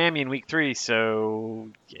play Miami in week 3, so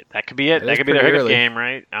that could be it. That could be their hiccup game,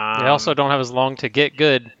 right? They also don't have as long to get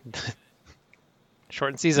good.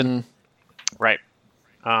 Shortened season, right?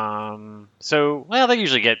 So they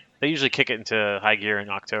usually kick it into high gear in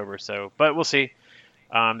October. So, but we'll see.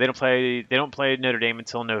 They don't play Notre Dame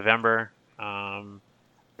until November.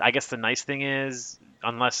 I guess the nice thing is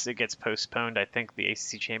unless it gets postponed, I think the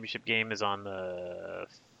ACC championship game is on the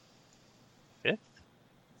 5th.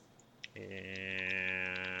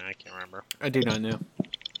 I can't remember. I do not know.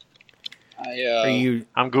 I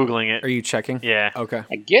I'm googling it. Are you checking? Yeah, Okay.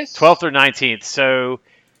 I guess 12th or 19th. So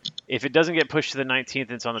if it doesn't get pushed to the 19th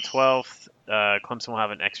and it's on the 12th, Clemson will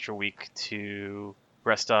have an extra week to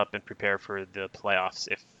rest up and prepare for the playoffs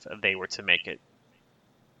if they were to make it,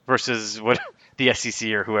 versus what the SEC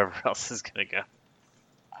or whoever else is going to go.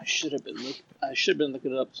 I should have been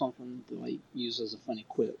looking up something to like use as a funny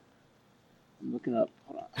quip. I'm looking up.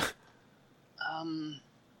 Hold on.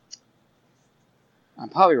 I'm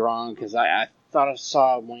probably wrong because I thought I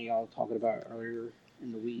saw one of y'all talking about it earlier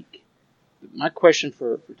in the week. But my question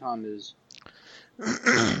for Tom is,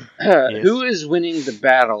 Yes. who is winning the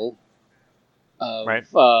battle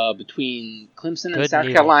of between Clemson and Good South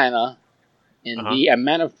needle. Carolina and Uh-huh. the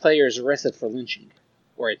amount of players arrested for lynching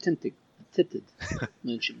or attempted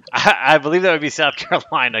lynching? I believe that would be South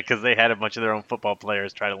Carolina because they had a bunch of their own football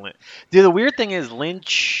players try to lynch. Dude, the weird thing is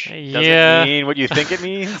lynch doesn't Yeah. mean what you think it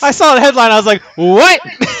means. I saw the headline. I was like, what?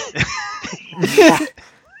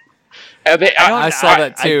 I saw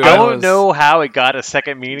that too. I I don't was- know how it got a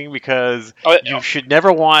second meaning because you should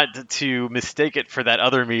never want to mistake it for that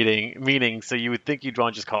other meaning. So you would think you'd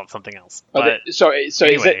want to just call it something else. But So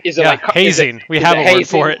anyway. is it Yeah, like hazing. We is have it a word hazing?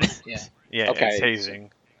 for it. Yeah. yeah, Okay. it's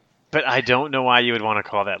hazing. But I don't know why you would want to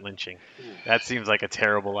call that lynching. That seems like a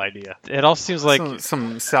terrible idea. It all seems like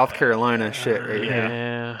some South Carolina shit right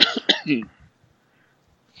here. yeah.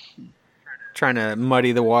 Trying to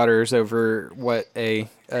muddy the waters over what a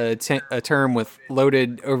term with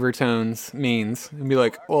loaded overtones means, and be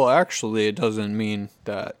like, well, actually, it doesn't mean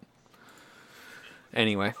that.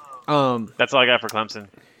 Anyway, That's all I got for Clemson.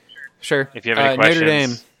 sure. If you have any Notre Dame.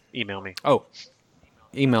 questions, email me. Oh,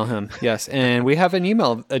 email him. Yes, and we have an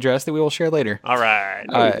email address that we will share later. All right.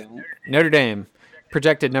 Notre Dame,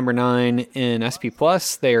 projected number 9 in SP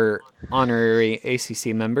Plus. They're honorary ACC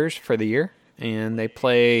members for the year, and they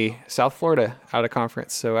play South Florida out of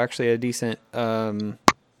conference. So actually, a decent out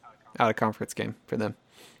of conference game for them,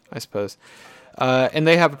 I suppose. And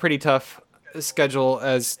they have a pretty tough schedule,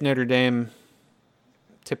 as Notre Dame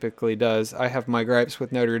typically does. I have my gripes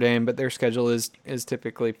with Notre Dame, but their schedule is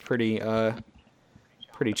typically pretty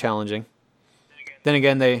challenging. Then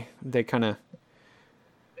again, they kind of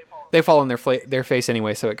they fall on their face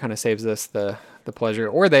anyway, so it kind of saves us the pleasure.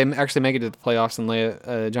 Or they actually make it to the playoffs and lay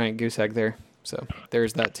a giant goose egg there. So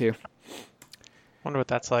there's that too. Wonder what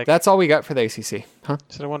that's like. That's all we got for the ACC, huh?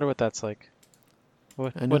 So I wonder what that's like. I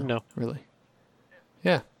Wouldn't know. Really.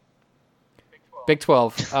 Yeah. Big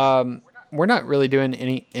 12. We're not really doing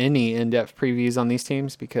any in-depth previews on these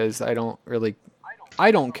teams because I don't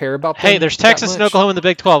care about them. Hey, there's that Texas and much. Oklahoma in the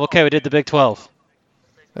Big 12. Okay, we did the Big 12.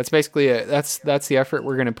 That's basically it. That's the effort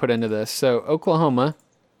we're going to put into this. So Oklahoma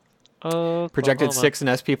projected Oklahoma. 6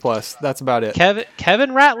 in SP Plus. That's about it.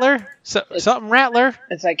 Kevin Rattler, something Rattler.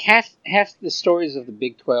 It's like half the stories of the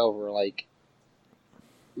Big 12 were like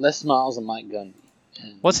Les Miles and Mike Gundy.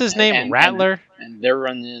 And, What's his name? Rattler. And their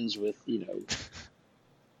run-ins with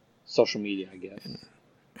social media, I guess.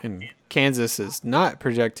 And Kansas is not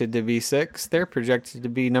projected to be 6. They're projected to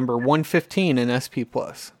be number 115 in SP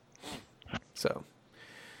Plus. So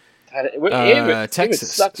It would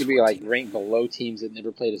Texas suck to is be 14. like ranked below teams that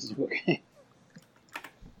never played a single game.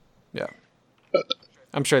 yeah,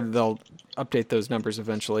 I'm sure that they'll update those numbers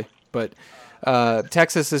eventually. But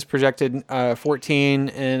Texas is projected 14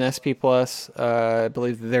 in SP Plus. I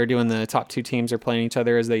believe they're doing the top 2 teams are playing each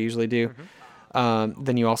other as they usually do.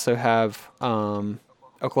 Then you also have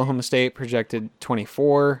Oklahoma State projected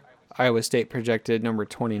 24, Iowa State projected number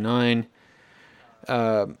 29,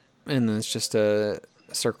 and then it's just a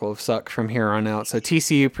circle of suck from here on out. So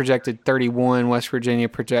TCU projected 31, West Virginia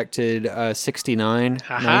projected 69. Nice.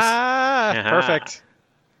 Ah, perfect.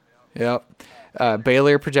 Yep.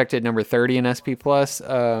 Baylor projected number 30 in SP Plus,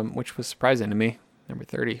 which was surprising to me. Number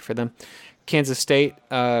 30 for them. Kansas State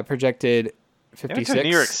projected They went 56. to New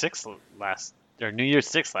Year's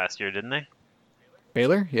Six last year, didn't they?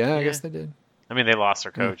 Baylor? Yeah, I guess they did. I mean, they lost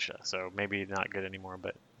their coach, so maybe not good anymore.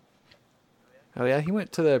 But Oh yeah, he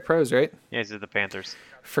went to the pros, right? yeah, he's at the Panthers.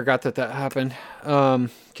 Forgot that happened.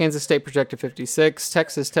 Kansas State projected 56.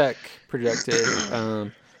 Texas Tech projected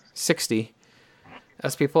 60.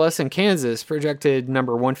 SP Plus and Kansas projected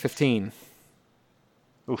number 115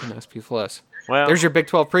 Oof. in SP Plus. Well, There's your Big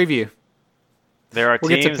 12 preview. there are we'll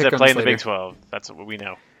get to teams pick that on play this in the Big later. 12. That's what we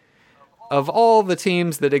know. Of all the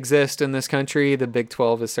teams that exist in this country, the Big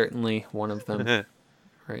 12 is certainly one of them.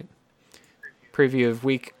 Right. Preview of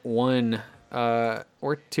week 1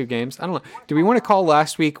 or 2 games. I don't know. Do we want to call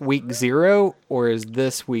last week week 0, or is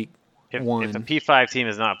this week If 1? the P5 team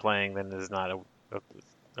is not playing, then it's not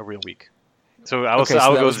a real week. So I will Okay, so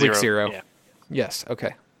I'll that go was 0. week 0. Yeah. Yes,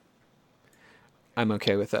 okay. I'm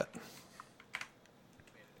okay with that.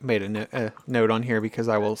 Made a note on here because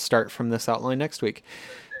I will start from this outline next week.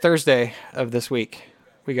 Thursday of this week,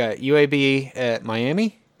 we got UAB at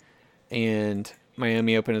Miami, and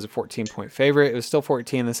Miami opened as a 14-point favorite. It was still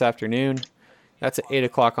 14 this afternoon. That's at 8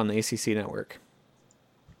 o'clock on the ACC network.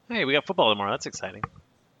 Hey, we got football tomorrow. That's exciting.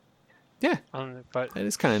 Yeah, But it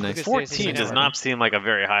is kind of nice. Lucas- 14 does not seem like a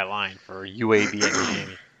very high line for UAB at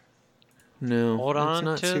Miami. No, hold it's on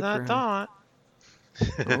not to super that high. thought.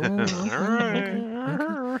 All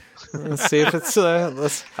right. Let's see if it's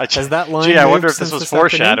has that line. Gee, I moved wonder if this since was afternoon?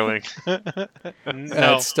 foreshadowing.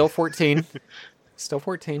 No. It's still 14. Still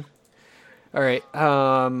 14. All right.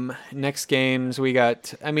 Next games we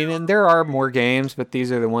got. I mean, and there are more games, but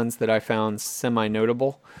these are the ones that I found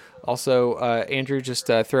semi-notable. Also, Andrew, just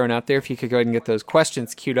throwing out there, if you could go ahead and get those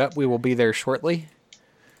questions queued up, we will be there shortly.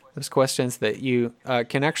 Those questions that you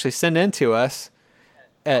can actually send in to us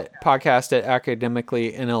at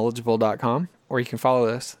podcast@academicallyineligible.com, or you can follow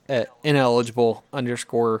us at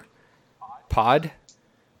ineligible_pod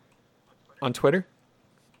on Twitter.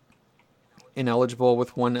 Ineligible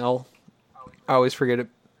with 1 L. I always forget it.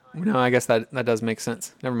 No, I guess that does make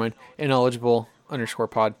sense. Never mind.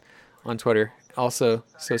 Ineligible_pod on Twitter. Also,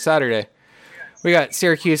 so Saturday, we got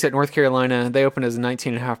Syracuse at North Carolina. They opened as a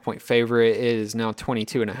 19.5-point favorite. It is now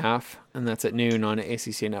 22.5, and that's at noon on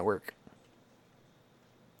ACC Network.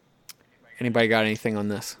 Anybody got anything on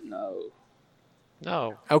this? No.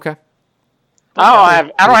 No. Okay. I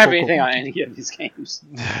don't have Cool. anything on any of these games.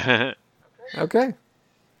 Okay.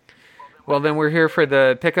 Well, then we're here for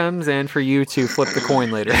the pick'ems and for you to flip the coin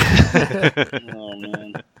later. Oh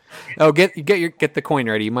man. Oh, get the coin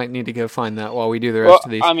ready. You might need to go find that while we do the rest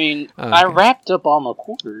of these. I mean, Okay. I wrapped up all my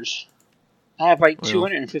quarters. I have like Well.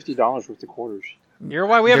 $250 worth of quarters. You're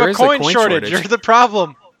why we have There a is coin shortage. You're the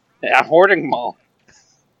problem. Yeah, I'm hoarding them all.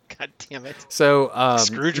 God damn it. So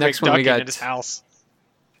Scrooge next one McDuck we got in his house.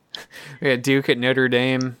 Duke at Notre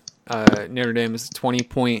Dame. Notre Dame is a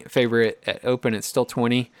 20-point favorite at open. It's still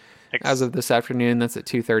 20 as of this afternoon. That's at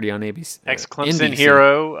 2:30 on ABC. Ex-Clemson NBC.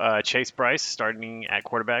 hero Chase Bryce starting at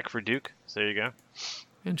quarterback for Duke. So there you go.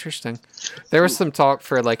 Interesting. There was some talk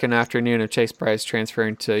for like an afternoon of Chase Bryce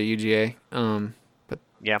transferring to UGA, but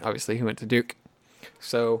Yeah. obviously he went to Duke.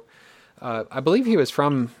 So I believe he was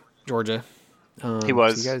from Georgia. He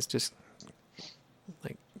was. So you guys just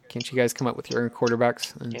like, can't you guys come up with your own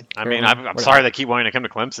quarterbacks? I mean, I'm sorry they keep wanting to come to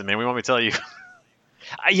Clemson, man. We want me to tell you.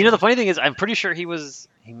 The funny thing is, I'm pretty sure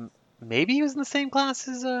maybe he was in the same class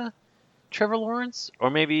as Trevor Lawrence, or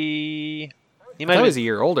maybe he might He be was a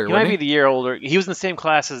year older. He might be the year older. He was in the same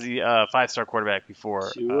class as the 5-star quarterback before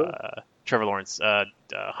Tua? Trevor Lawrence,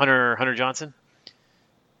 Hunter Johnson,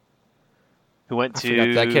 who went I to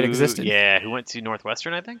forgot that kid existed. Yeah, who went to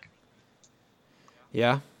Northwestern, I think.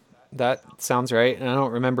 Yeah, that sounds right. And I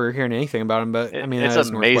don't remember hearing anything about him, but I mean, It's that is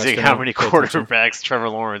amazing Northwestern. how I'll many pay attention. quarterbacks Trevor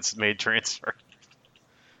Lawrence made transfer.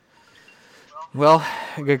 Well,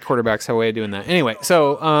 good quarterbacks have a way of doing that. Anyway,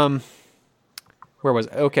 so where was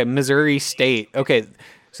it? Okay, Missouri State. Okay,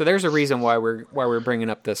 so there's a reason why we're bringing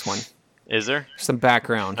up this one. Is there? Some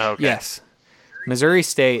background. Oh, okay. Yes, Missouri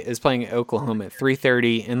State is playing at Oklahoma at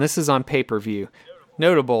 3:30, and this is on pay-per-view.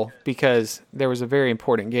 Notable because there was a very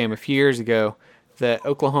important game a few years ago that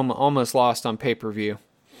Oklahoma almost lost on pay-per-view.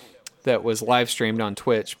 That was live streamed on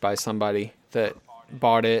Twitch by somebody that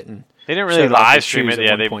bought it and. They didn't really showed off their live stream shoes it. at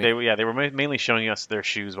Yeah, one they point. were mainly showing us their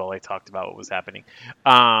shoes while they talked about what was happening.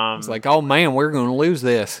 It's like, oh man, we're going to lose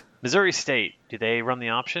this. Missouri State, do they run the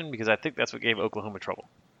option? Because I think that's what gave Oklahoma trouble.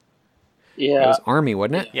 It Yeah. was Army,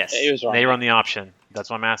 wasn't it? Yes, It was they run the option. That's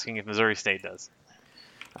why I'm asking if Missouri State does.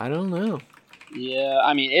 I don't know. Yeah,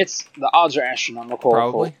 I mean, the odds are astronomical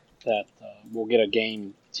Probably. that we'll get a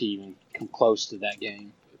game to even come close to that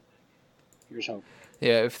game. Here's hope.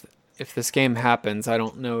 Yeah, if this game happens, I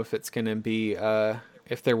don't know if it's going to be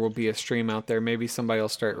if there will be a stream out there. Maybe somebody will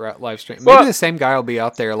start live streaming. Maybe Well- the same guy will be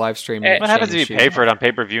out there live streaming. Eh, it, What happens if showing you his pay shoes. for it on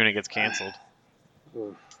pay-per-view and it gets canceled?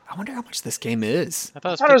 I wonder how much this game is. I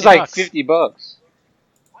thought I thought it was like $50.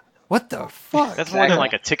 What the fuck? That's more than Exactly.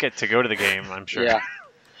 like a ticket to go to the game, I'm sure. Yeah.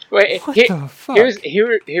 Wait, What the fuck?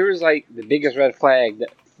 here's like the biggest red flag that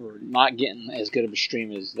for not getting as good of a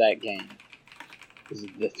stream as that game is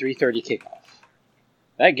the 3:30 kickoff.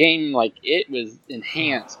 That game, like, it was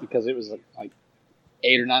enhanced because it was like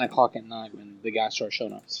 8 or 9 o'clock at night when the guy started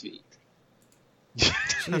showing off his feet.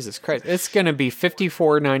 Jesus Christ. It's going to be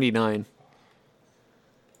 $54.99.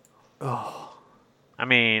 Oh. I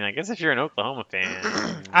mean, I guess if you're an Oklahoma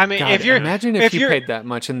fan, I mean, God, if you're imagine if you paid that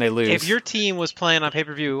much and they lose. if your team was playing on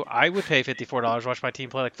pay-per-view, I would pay $54 to watch my team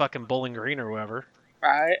play like fucking Bowling Green or whoever.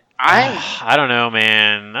 I don't know,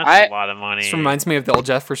 man. That's a lot of money. This reminds me of the old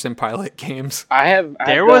Jefferson Pilot games.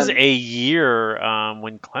 There was a year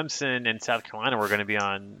when Clemson and South Carolina were going to be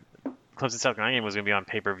on. Clemson South Carolina game was going to be on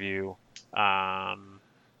pay-per-view.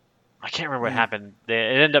 I can't remember what happened. It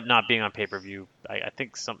ended up not being on pay-per-view. I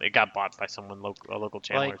think it got bought by someone a local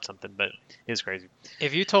channel or something, but it was crazy.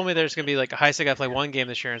 If you told me there's going to be like a high school guy play one game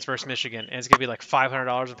this year and it's versus Michigan and it's going to be like $500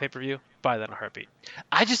 on pay-per-view, buy that in a heartbeat.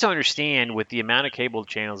 I just don't understand with the amount of cable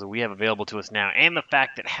channels that we have available to us now and the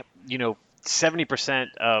fact that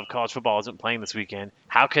 70% of college football isn't playing this weekend.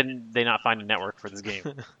 How can they not find a network for this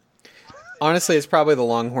game? Honestly, it's probably the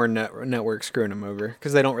Longhorn network screwing them over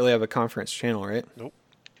because they don't really have a conference channel, right? Nope.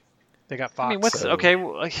 They got Fox. I mean, what's okay?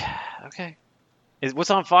 What's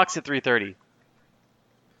on Fox at 3:30?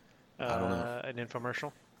 I don't know. An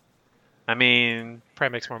infomercial. I mean,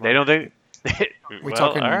 probably makes more money. They don't think.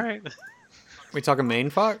 Talking? All right. We talking main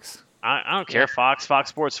Fox? I don't care. Fox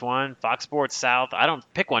Sports 1, Fox Sports South. I don't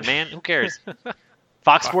pick one, man. Who cares?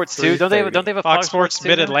 Fox Sports 2. Don't they have a Fox Sports 2?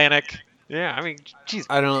 Mid-Atlantic? Yeah, I mean, jeez.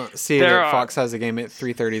 I don't see that Fox has a game at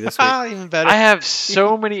 3:30 this week. Even better. I have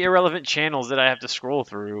so many irrelevant channels that I have to scroll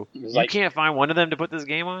through. You can't find one of them to put this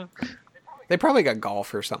game on? They probably got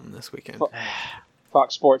golf or something this weekend.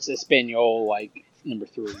 Fox Sports Espanol, number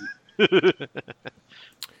 3.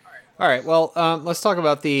 All right, well, let's talk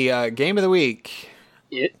about the game of the week.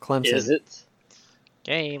 Clemson. Is it?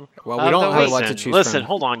 Game. Well, we don't have a lot to choose from. Listen,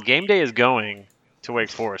 hold on. Game day is going to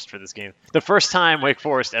Wake Forest for this game. The first time Wake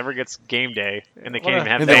Forest ever gets game day, and they can't even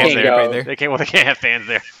have fans there. They can't have fans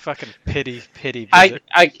there. Fucking pity visit.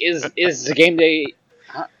 Is the game day?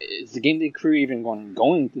 Is the game day crew even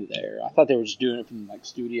going through there? I thought they were just doing it from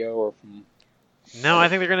studio or from. No, I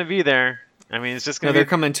think they're going to be there. I mean, it's just going to. They're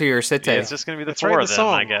coming to your city. Yeah, it's just going to be the four of them,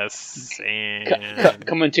 I guess. And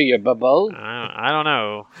coming to your bubble. I don't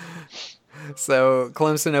know. So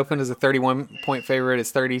Clemson opened as a 31-point favorite.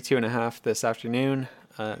 It's 32.5 this afternoon.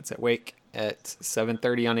 It's at Wake at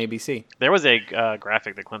 7:30 on ABC. There was a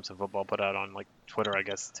graphic that Clemson football put out on Twitter, I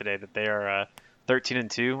guess, today that they are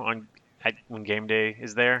 13-2 when game day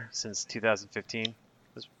is there since 2015.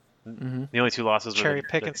 The only two losses were cherry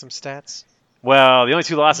picking some stats. Well, the only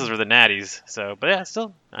two losses were the Natties. So, but yeah,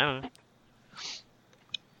 still, I don't know.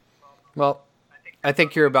 Well, I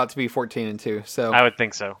think you're about to be 14-2. So I would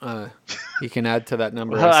think so. You can add to that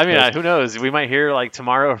number. Well, I mean, who knows? We might hear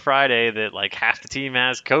tomorrow or Friday that half the team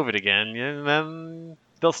has COVID again, and then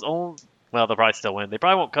they'll probably still win. They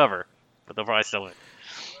probably won't cover, but they'll probably still win.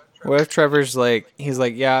 What if Trevor's he's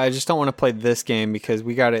yeah, I just don't want to play this game because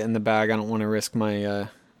we got it in the bag. I don't want to risk my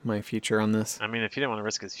my future on this. I mean, if he didn't want to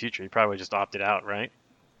risk his future, he probably just opted out, right?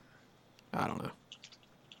 I don't know.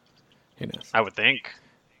 Who knows? I would think.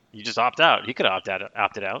 You just opt out. He could have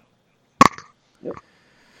opted out. Yep.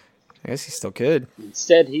 I guess he still could.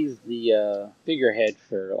 Instead, he's the figurehead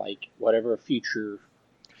for whatever future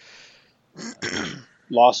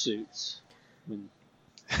lawsuits.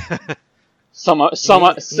 Some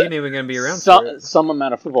he ain't even gonna be around. Some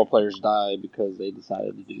amount of football players die because they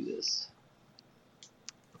decided to do this.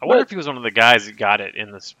 I wonder if he was one of the guys that got it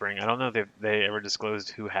in the spring. I don't know if they ever disclosed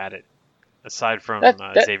who had it, aside from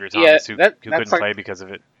Xavier Thomas, who couldn't play because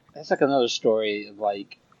of it. That's another story of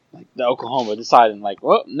the Oklahoma deciding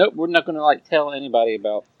well, nope, we're not going to tell anybody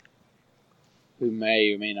about who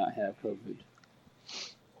may or may not have COVID.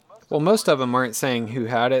 Well, most of them aren't saying who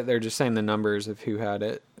had it; they're just saying the numbers of who had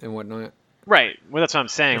it and whatnot. Right. Well, that's what I'm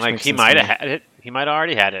saying. He might have had it. He might have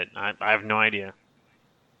already had it. I have no idea.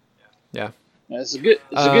 Yeah. It's a good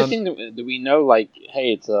thing that we know.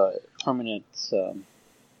 Hey, it's a permanent.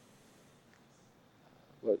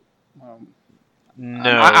 No,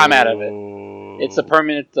 I'm out of it. It's a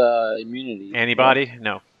permanent immunity. Antibody?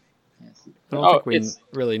 No. I don't think we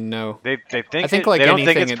really know. They think. I think they don't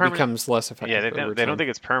think anything, it's it becomes less effective. Yeah, they don't think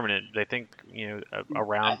it's permanent. They think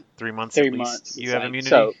around 3 months 3 at least months, you have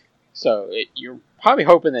immunity. So you're probably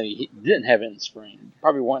hoping that he didn't have it in the spring.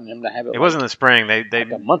 Probably wanting him to have it. It wasn't in the spring. They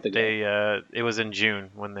a month ago. It was in June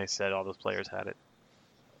when they said all those players had it.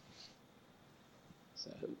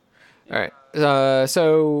 All right.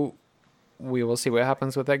 So we will see what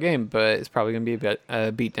happens with that game, but it's probably going to be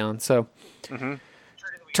a beat down. So,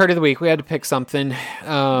 Turd of the week, we had to pick something.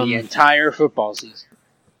 The entire football season.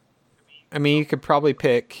 I mean, you could probably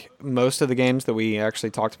pick most of the games that we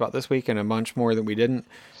actually talked about this week and a bunch more that we didn't.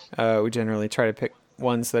 We generally try to pick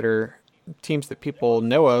ones that are teams that people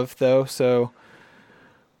know of, though. So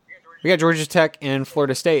We got Georgia Tech and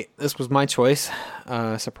Florida State. This was my choice.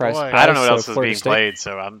 Surprise! Boy. I don't know what So else was Florida being State. played,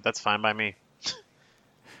 so that's fine by me.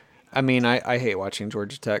 I mean, I hate watching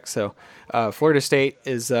Georgia Tech. So Florida State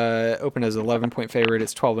is open as 11-point favorite.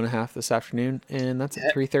 It's 12.5 this afternoon, and that's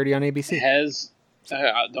at 3:30 on ABC.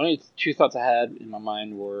 The only two thoughts I had in my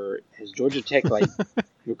mind were: has Georgia Tech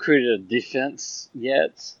recruited a defense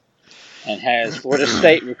yet, and has Florida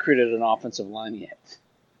State recruited an offensive line yet?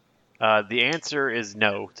 The answer is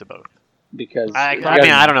no to both. Because I mean,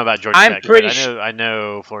 I don't know about Georgia I'm Tech. pretty But I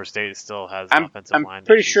know Florida State still has an offensive line. I'm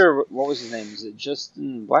pretty issues. sure. What was his name? Is it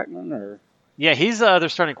Justin Blackman or? Yeah, he's their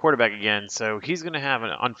starting quarterback again, so he's going to have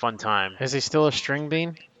an unfun time. Is he still a string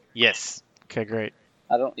bean? Yes. Okay, great.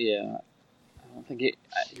 I don't think he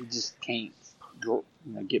just can't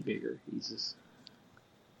get bigger. He's just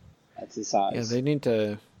that's his size. Yeah,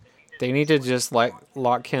 they need to just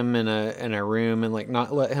lock him in a room and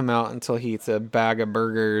not let him out until he eats a bag of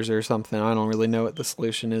burgers or something. I don't really know what the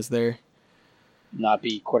solution is there. Not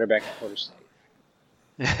be quarterback at Florida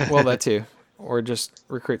State. Well, that too, or just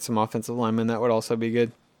recruit some offensive linemen. That would also be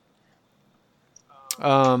good.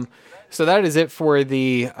 So that is it for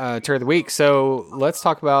the tour of the week. So let's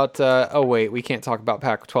talk about. Oh wait, we can't talk about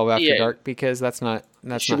Pac-12 After Dark because that's not.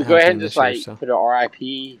 Should not we go ahead and happening just this year, so. put an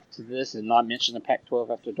RIP to this and not mention the Pac-12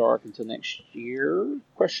 After Dark until next year?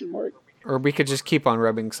 Question mark. Or we could just keep on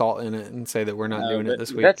rubbing salt in it and say that we're not doing it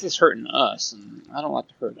this week. That's just hurting us, and I don't like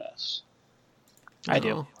to hurt us. I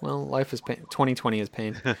do. Well, life is pain. 2020 is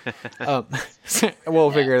pain.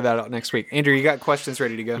 We'll figure that out next week. Andrew, you got questions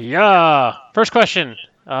ready to go? Yeah. First question.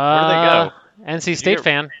 Where do they go? NC State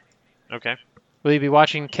fan. Okay. Will you be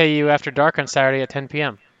watching KU After Dark on Saturday at 10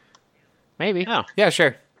 p.m.? Maybe. No. Yeah,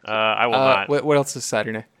 sure. I will not. What else is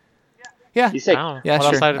Saturday? Yeah. You say I don't know. Yeah, what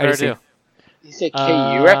sure. else I better do? you say KU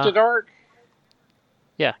After Dark?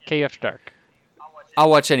 Yeah, KU After Dark. I'll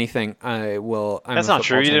watch anything. I will. I'm That's a not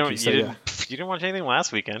true. football You junkie, so didn't. You didn't watch anything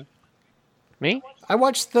last weekend. Me? I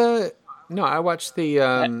watched the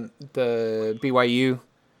BYU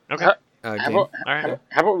Okay. How game. All right.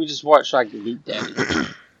 about we just watch Loop Daddy?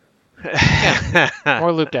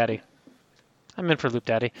 Or Loop Daddy. I'm in for Loop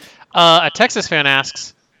Daddy. A Texas fan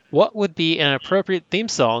asks, what would be an appropriate theme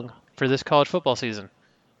song for this college football season?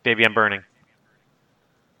 Baby, I'm burning.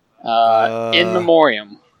 In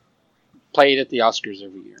Memoriam, played at the Oscars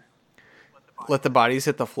every year. Let the bodies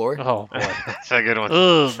hit the floor. Oh boy. That's a good one.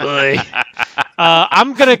 Oh boy.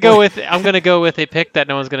 I'm gonna go with a pick that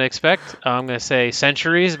no one's gonna expect. I'm gonna say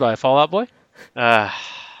 "Centuries" by Fall Out Boy.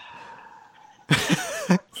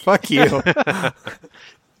 Fuck you.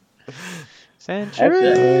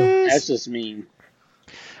 Centuries. That's just mean.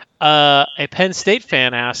 A Penn State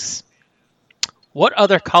fan asks, what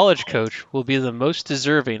other college coach will be the most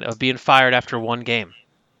deserving of being fired after one game?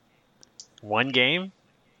 One game?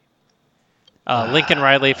 Lincoln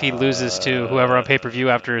Riley if he loses to whoever on pay-per-view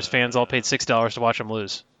after his fans all paid $6 to watch him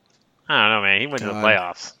lose. I don't know, man. He went to the God.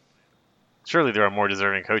 playoffs. Surely there are more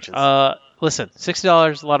deserving coaches. Listen,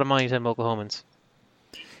 $6, a lot of money to Oklahomans.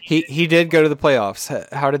 He did go to the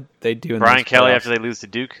playoffs. How did they do in Brian those Kelly playoffs? after they lose to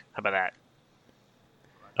Duke? How about that?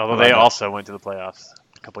 Although How about they that? also went to the playoffs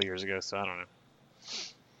a couple years ago, so I don't know.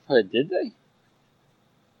 Oh, did they?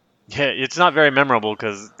 Yeah, it's not very memorable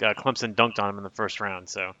because Clemson dunked on him in the first round.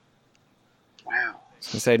 So Wow. I was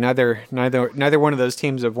gonna say neither one of those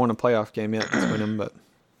teams have won a playoff game yet between them, but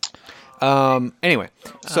anyway.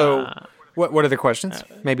 So what other questions?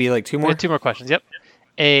 Maybe like two We more. have two more questions. Yep.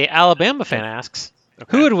 A Alabama fan asks,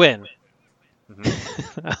 who would win?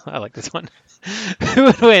 I like this one. Who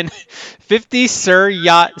would win 50 Sir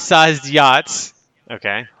yacht-sized yachts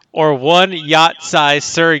okay, or one yacht-sized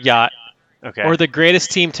Sir yacht okay. or the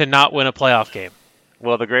greatest team to not win a playoff game?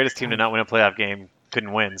 Well, the greatest team to not win a playoff game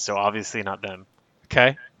couldn't win, so obviously not them.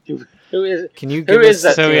 Okay. Who is it? Can you Who give is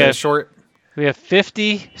us that So we a have- short? We have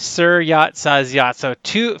 50 Sir yacht-sized yachts. So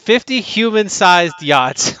 50 human-sized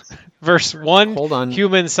yachts versus one Hold on.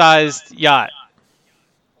 human-sized yacht.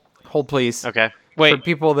 Hold please. Okay. For Wait,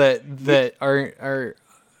 people that are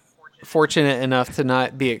fortunate enough to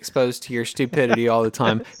not be exposed to your stupidity all the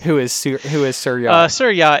time, who is Sir Yacht? Sir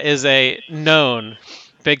Yacht is a known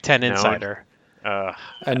Big Ten Known? insider. Uh,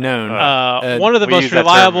 A known. One of the we most use that term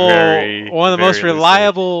reliable, very, one of the very most loosely.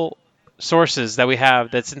 reliable sources that we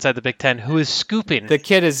have that's inside the Big Ten, who is scooping the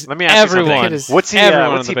kid is. let me ask everyone, you Kid is- something. What's he?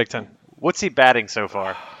 everyone what's in the he? Big Ten. What's he batting so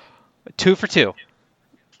far? 2 for 2.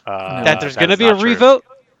 That there's going to is be a not true. revote,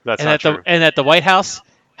 That's and not that true. and that the White House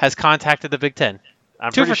has contacted the Big Ten.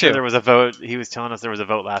 I'm 2 pretty for sure 2. there was a vote. He was telling us there was a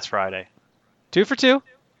vote last Friday. 2 for 2.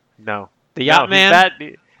 No. The Yacht No, he's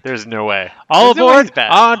Man. there's no way. All There's no way aboard he's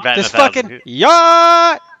on batting this 1,000. fucking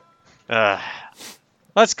yacht.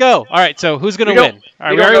 Let's go. All right, so who's going to We don't- win? All right,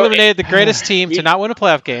 we we don't already know- eliminated the greatest team to not win a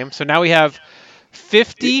playoff game, so now we have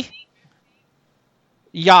 50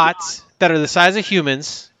 yachts that are the size of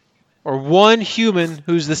humans, or one human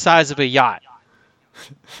who's the size of a yacht.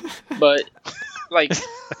 But like,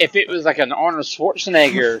 if it was like an Arnold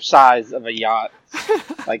Schwarzenegger size of a yacht,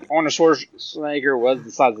 like Arnold Schwarzenegger was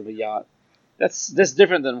the size of a yacht, that's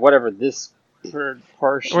different than whatever this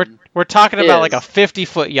person. We're talking about like a Is.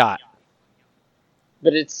 50-foot yacht.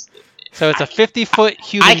 But it's So it's a 50-foot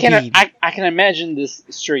human being. I can imagine this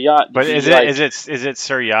Sir Yacht. to But be is like, it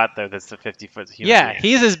Sir Yacht though? That's the 50-foot human. Yeah, being?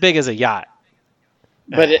 he's as big as a yacht.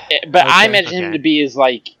 But I Okay, imagine him okay. to be as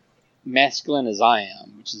like masculine as I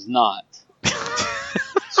am, which is not.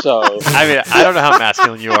 So I mean, I don't know how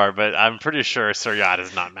masculine you are, but I'm pretty sure Sir Yacht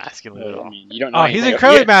is not masculine at I all. mean, you don't know. Oh, he's anything-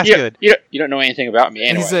 incredibly you- masculine. You don't know anything about me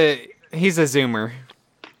anyway. He's a zoomer.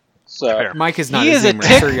 So Fair. Mike is not He a is a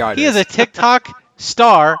zoomer. Sir Yacht he is a TikTok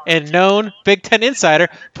star and known Big Ten insider.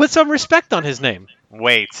 Put some respect on his name.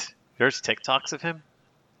 Wait, there's TikToks of him?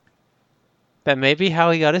 That may be how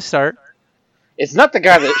he got his start. it's not the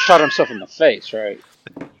guy that shot himself in the face, right?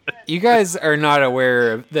 You guys are not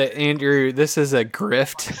aware of that, Andrew. This is a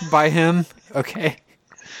grift by him. Okay,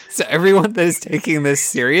 so everyone that is taking this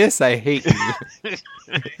serious, I hate you.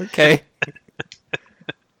 Okay,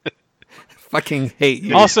 fucking hate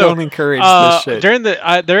you. Also, don't encourage this shit. during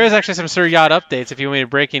the there is actually some Sir Yacht updates if you want me to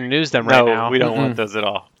breaking news them right No, now. we don't Mm-mm. want those at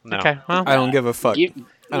all. No. Okay, well, I don't give a fuck. Give-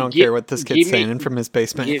 I don't give- care what this give kid's me- saying from his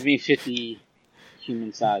basement. Give me 50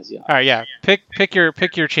 human-sized yachts. all right, yeah. Pick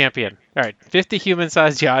your champion. All right, 50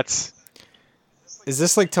 human-sized yachts. Is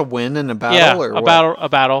this like to win in a battle Yeah, or a what? battle. A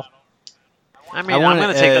battle. I mean, I want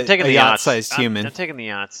I'm taking a the yachts. yacht-sized human. I'm taking the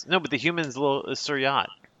yachts. No, but the human's little Sir Yacht.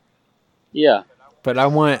 Yeah. But I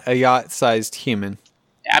want a yacht-sized human.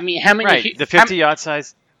 I mean, how many? Right, the 50 yacht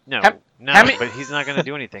size. No, how- no, how many- but he's not going to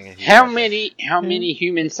do anything. if he's How like many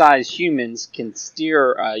human-sized humans can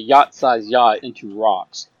steer a yacht-sized yacht into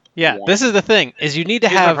rocks? Yeah, One. this is the thing: is you need to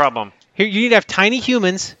that. Here's my have problem. here you need to have tiny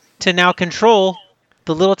humans to now control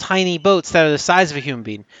the little tiny boats that are the size of a human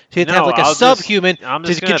being. So you have to have like a I'll subhuman I'm to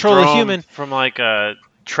just gonna control throw a 'em human. from like a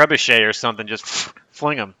trebuchet or something. Just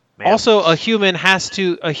fling them. Man. Also, a human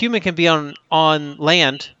can be on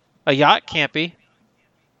land. A yacht can't be.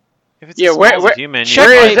 if it's Yeah, as where- small as where- a human, you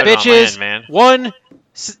Checkmate, can put it on bitches. land, man.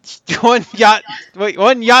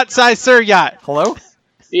 One yacht-sized Sir Yacht. Hello?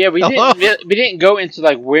 Yeah, we Hello? didn't go into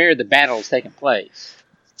like where the battle is taking place.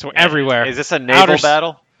 So everywhere. Is this a naval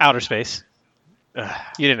battle? Outer space. You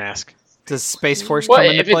didn't ask. Does Space Force Well, come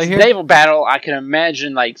into if play it's here? naval battle, I can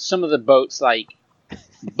imagine like some of the boats like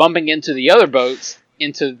bumping into the other boats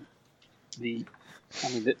into the. I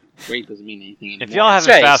mean, great doesn't mean anything anymore. If y'all haven't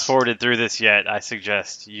Space. fast forwarded through this yet, I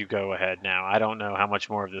suggest you go ahead now. I don't know how much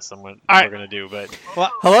more of this we're right. going to do, but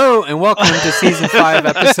Hello and welcome to Season 5,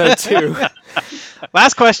 Episode 2.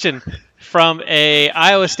 Last question from a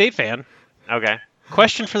Iowa State fan. okay.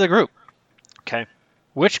 Question for the group. Okay.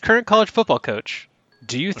 Which current college football coach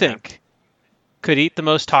do you think could eat the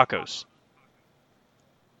most tacos?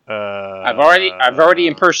 I've already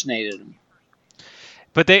impersonated him.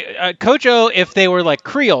 But they Coach O, if they were like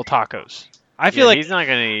Creole tacos. I feel like he's not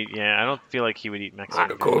going to eat. Yeah, I don't feel like he would eat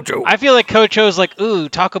Mexican. food. I feel like Coach O's like, ooh,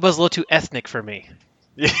 Taco Bell's a little too ethnic for me.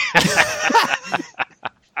 Yeah.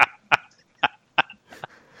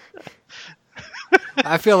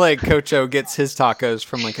 I feel like Coach O gets his tacos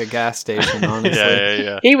from like a gas station, honestly.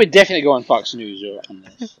 yeah. He would definitely go on Fox News on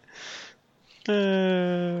this.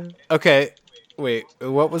 Okay, wait,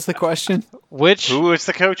 what was the question? Which Who was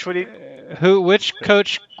the coach? Would he? which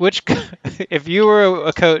if you were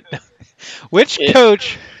a coach, which It-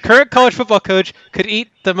 coach, current college football coach, could eat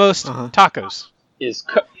the most Uh-huh. tacos? Is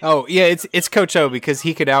Oh, yeah, it's Coach O because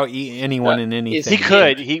he could out-eat anyone in anything. He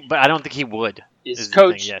could. But I don't think he would. is is the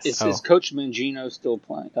Coach thing, yes. is Oh. Coach Mangino still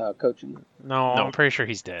playing coaching? No, No. I'm pretty sure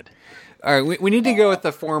he's dead. All right, we need to go with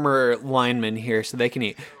the former lineman here so they can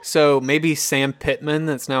eat. So maybe Sam Pittman,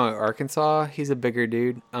 that's now at Arkansas. He's a bigger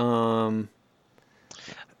dude.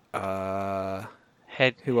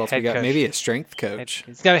 Head. Who else head we got? coach. Maybe a strength Head, coach.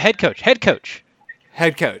 he's got a head coach. Head coach.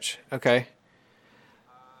 Head coach. Okay.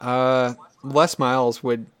 Les Miles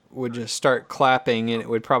would just start clapping and it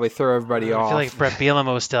would probably throw everybody I off. feel like if Brett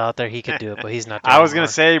Bielema was still out there, he could do it, but he's not. There I was going anymore.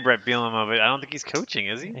 to say Brett Bielema, but I don't think he's coaching,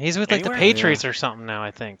 is he? He's with like Anywhere? the Patriots or something now, I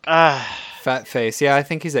think. Fat face. Yeah, I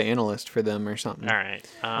think he's an analyst for them or something. All right.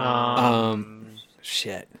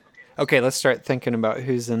 Shit. Okay, let's start thinking about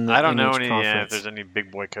who's in the I don't in know each any. Yeah, if conference. there's any big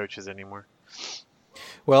boy coaches anymore.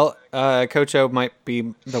 Well, Coach O might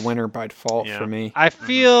be the winner by default Yeah. for me. I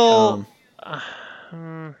feel.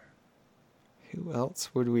 Who else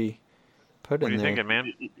would we put What are in you there? thinking,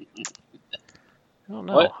 man? I don't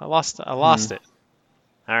know. What? I lost it.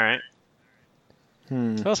 All right.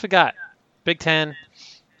 What else we got? Big Ten.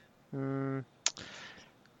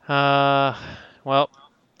 Well,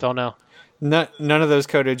 don't know. None of those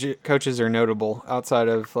coaches are notable outside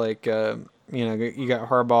of like you got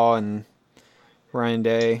Harbaugh and Ryan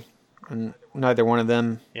Day, and neither one of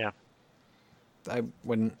them. Yeah. I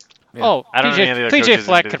wouldn't. Yeah. Oh, I don't know any of the other PJ coaches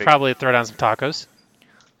Fleck in could Big- probably throw down some tacos.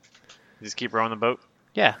 Just keep rowing the boat.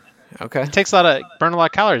 Yeah, Okay. it takes burn a lot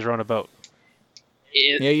of calories rowing a boat.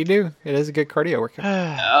 Yeah, you do. It is a good cardio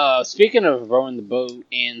workout. Speaking of rowing the boat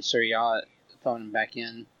and Sir Yacht throwing him back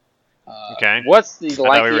in. Okay. What's the I thought we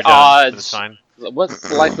likely were done. But it's odds? fine. What's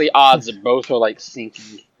the likely odds that both are like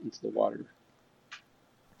sinking into the water?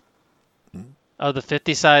 Oh, the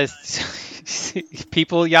 50-sized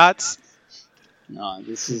people yachts. No,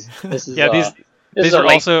 this is Yeah, this these is a are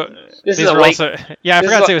lake- also. This These is a are lake. also. Yeah, I this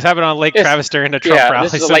forgot is to say it was happening on Lake it's- Travis during the Trump yeah, rally,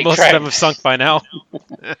 this is so Lake most of them Travis. have sunk by now.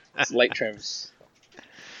 It's Lake Travis.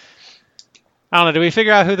 I don't know. Do we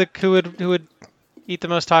figure out who would eat the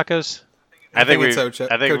most tacos? I think it's we. Ocho-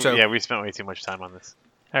 I think Coach O. yeah, we spent way too much time on this.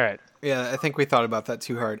 All right. Yeah, I think we thought about that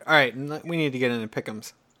too hard. All right, we need to get into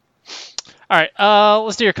pick'ems. All right,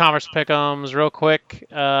 let's do your conference pick'ems real quick.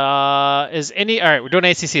 All right, we're doing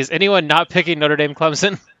ACC. Is anyone not picking Notre Dame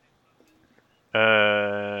Clemson?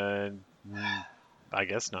 I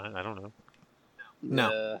guess not. I don't know.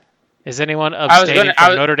 No. Is anyone was abstaining gonna-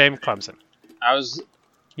 from Notre Dame Clemson? I was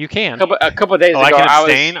You can. a couple of days Oh, ago. I can I was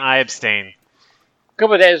abstain. I abstain. a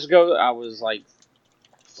couple of days ago. I was like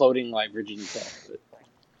floating like Virginia Tech. But,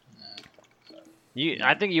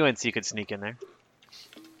 I think UNC could sneak in there.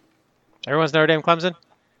 Everyone's Notre Dame Clemson?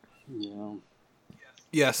 you know,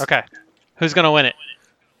 Yes. Okay. Who's going to win it?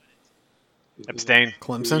 Abstain. Who do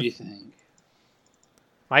Clemson. you think?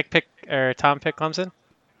 Tom pick Clemson?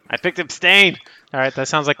 I picked abstain. All right, that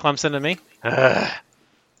sounds like Clemson to me. I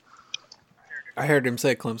heard him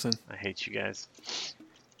say Clemson. I hate you guys.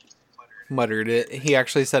 Muttered it. He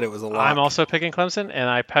actually said it was a lot. I'm also picking Clemson, and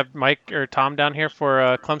I have Mike or Tom down here for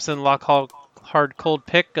a Clemson lock hard cold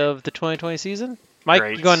pick of the 2020 season. Mike,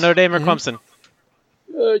 Great. you going Notre Dame or Mhm. Clemson?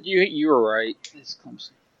 You were right. It's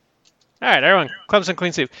Clemson. All right, everyone, Clemson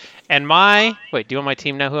clean sweep. And wait, do you want my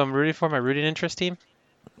team now? Who I'm rooting for? My rooting interest team?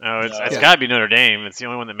 Oh, it's Yeah. got to be Notre Dame. It's the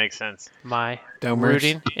only one that makes sense. My Domers.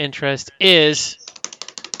 rooting interest is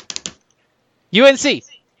UNC.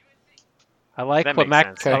 I like That what makes Mac.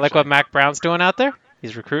 sense, I like actually. what Mac Brown's doing out there.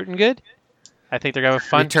 He's recruiting good. I think they're gonna have a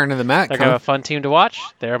fun. Return to the mat. They're gonna have a fun team to watch.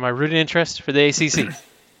 They're my rooting interest for the ACC.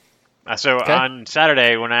 So Okay. on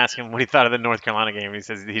Saturday, when I asked him what he thought of the North Carolina game, he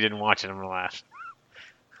says he didn't watch it. I'm gonna laugh.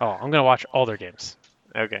 Oh, I'm gonna watch all their games.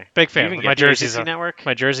 Okay. Big Do you fan. even With get my the jersey's ACC on. network?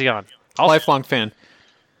 My jersey on. Lifelong fan.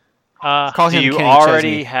 Call Do him you Kenny already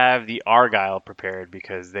Chesney. have the Argyle prepared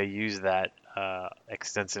because they use that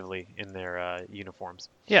extensively in their uniforms?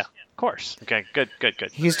 Of course. Okay, good.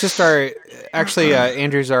 He's just actually,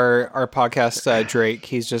 Andrew's our podcast Drake.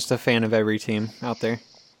 He's just a fan of every team out there.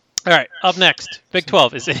 All right. Up next, Big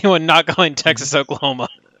 12. Is anyone not going Texas, Oklahoma?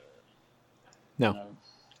 No.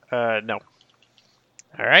 No,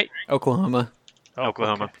 All right. Oklahoma. Oh,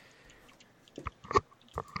 Oklahoma. okay.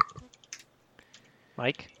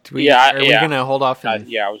 Mike. Are we Yeah. gonna hold off? I And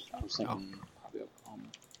was thinking probably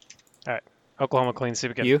Oklahoma. Oklahoma clean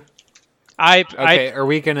sweep again. you? I Okay. Are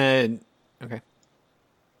we gonna? Okay.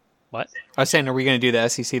 What? I was saying, are we gonna do the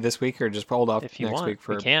SEC this week or just hold off If you next want, week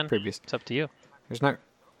for we can. previous? It's up to you. There's not.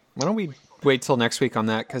 Why don't we wait till next week on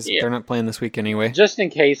that? Because Yeah. they're not playing this week anyway. Just in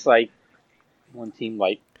case, like one team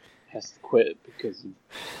like has to quit because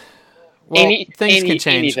Well, any- things any- can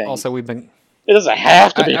change. anything. Also, we've been. it doesn't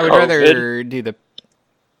have to be. I would COVID. rather do the.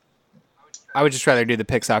 I would just rather do the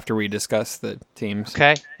picks after we discuss the teams.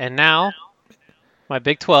 Okay. And now, my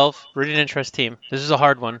Big 12 rooting interest team. This is a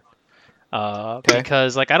hard one.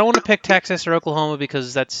 Because I don't want to pick Texas or Oklahoma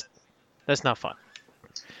because that's not fun.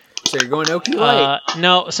 So you're going Okie Light.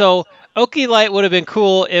 No, so Okie Light would have been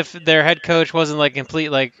cool if their head coach wasn't like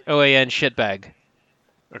complete OAN shitbag.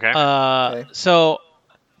 Okay. Okay. So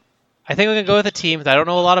I think we can go with a team that I don't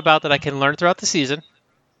know a lot about that I can learn throughout the season.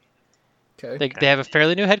 Okay. They have a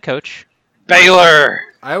fairly new head coach. Baylor.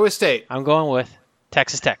 Iowa State. I'm going with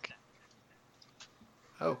Texas Tech.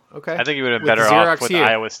 Oh, okay. I think you would have With been better Xerox off with here.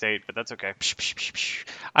 Iowa State, but that's okay.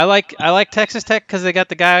 I like Texas Tech because they got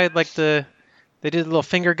the guy they did little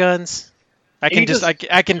finger guns. I can He just just-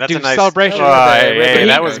 I can That's do a nice celebration. Oh, Hey, Rip hey, it.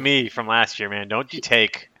 that was me from last year, man. Don't you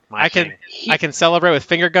take my I can thing. I can celebrate with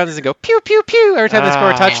finger guns and go pew pew pew every time they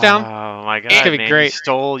score a touchdown. Oh my god, It's gonna be man, great. You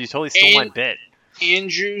totally stole my And- bit.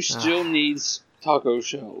 Andrew still needs taco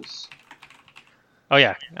shells. Oh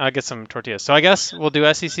yeah, I'll get some tortillas. So I guess we'll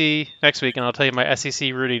do SEC next week, and I'll tell you my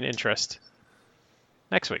SEC rooting interest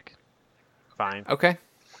next week. Fine. Okay.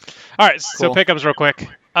 All right, so Cool. pick'ems real quick.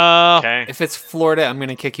 Okay. If it's Florida, I'm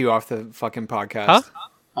gonna kick you off the fucking podcast. Huh?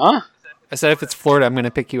 Huh? I said if it's Florida, I'm gonna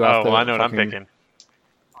pick you off Oh, the well, I know what I'm fucking picking.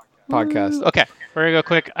 podcast. Okay, we're gonna go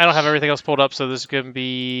quick. I don't have everything else pulled up, so this is gonna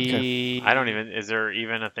be. I don't even. Is there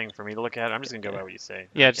even a thing for me to look at? I'm just gonna go by what you say.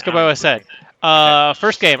 Yeah, just go by what I said.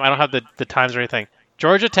 First game, I don't have the times or anything.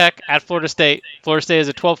 Georgia Tech at Florida State. Florida State is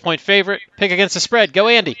a 12-point favorite. Pick against the spread. Go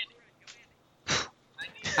Andy.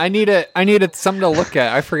 I needed something to look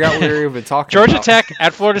at. I forgot we were even talking Georgia about. Tech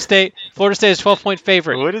at Florida State. Florida State is 12-point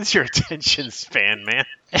favorite. What is your attention span, man?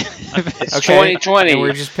 It's Okay, 2020. And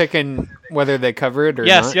we're just picking whether they cover it or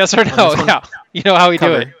Yes, not. yes or on no. this one? Yeah, you know how we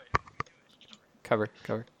do Cover. it.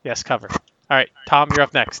 Cover. Yes, cover. All right, Tom, you're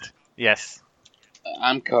up next. Yes.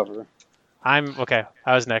 I'm cover. I'm okay.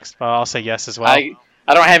 I was next. Well, I'll say yes as well.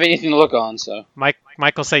 I don't have anything to look on, so Mike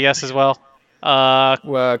will say yes as well.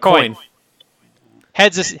 Coin.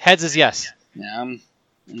 Heads is yes. yeah, I'm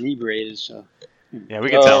inebriated. So Yeah, we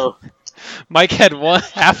can tell. Mike had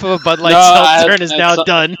half of a Bud Light No, I seltzer had- and is that's now some-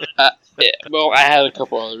 done. Yeah, well, I had a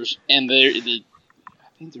couple others, and they I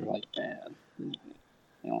think they're like bad.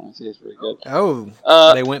 I don't want to say it's very good. Oh,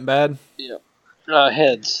 they went bad.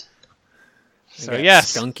 Heads. They So got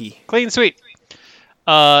yes, skunky. clean sweep.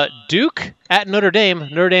 Duke at Notre Dame.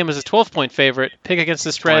 Notre Dame is a 12-point favorite. Pick against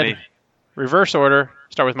the spread. 20. Reverse order.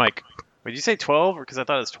 Start with Mike. Would you say 12? Because I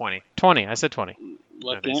thought it was 20. 20. I said 20.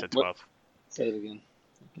 What? I think you said 12. Say it again.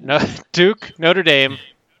 No, Duke, Notre Dame,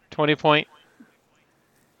 20-point.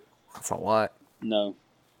 That's a lot. No.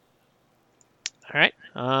 All right.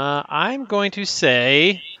 I'm going to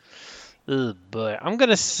say. Oh boy. I'm going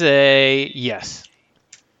to say yes.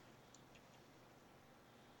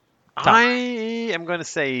 Tom. I am going to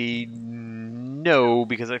say no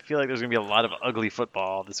because I feel like there's going to be a lot of ugly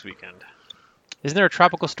football this weekend. Isn't there a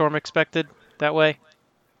tropical storm expected that way?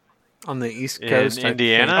 On the East In Coast, I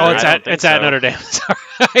Indiana? think. Oh, I it's don't at think it's at so. Notre Dame.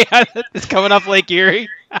 Sorry, it's coming up Lake Erie.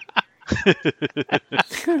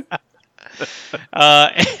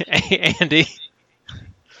 Andy.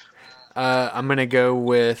 I'm gonna go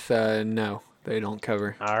with no. They don't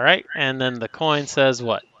cover. All right, and then the coin says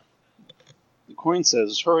what? The coin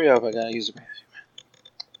says, "Hurry up! I gotta use the bathroom."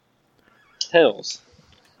 Tails.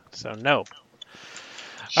 So no. All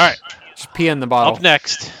right. Just pee in the bottle. Up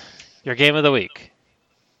next, your game of the week.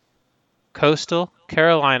 Coastal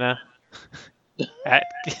Carolina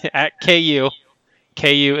at KU.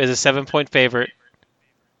 KU is a 7-point favorite.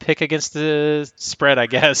 Pick against the spread, I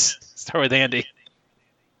guess. Start with Andy.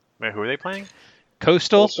 Wait, who are they playing?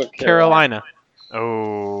 Coastal Coastal Carolina.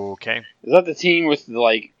 Okay. Is that the team with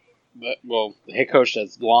the head coach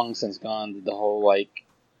that's long since gone? Did the whole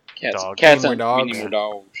cats Need more and dogs. we need more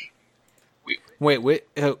dogs. Wait.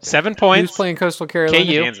 7 points. Who's playing Coastal Carolina?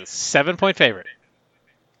 KU. Kansas. 7-point favorite.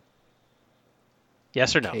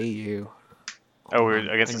 Yes or no? KU. Oh, we're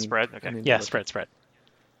against the I spread? need Okay. to Yeah, look. spread.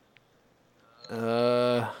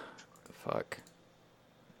 Fuck.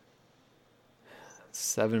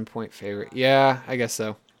 7-point favorite. Yeah, I guess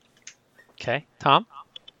so. Okay. Tom?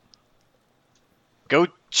 Go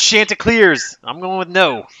Chanticleers. I'm going with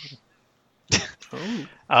no. Oh.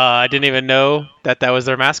 I didn't even know that was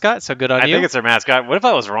their mascot, so good on I you. think it's their mascot. What if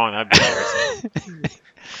I was wrong? That'd be embarrassing.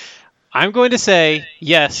 I'm going to say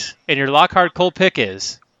yes, and your Lockhart Cole pick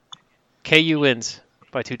is KU wins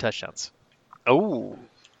by 2 touchdowns. Oh.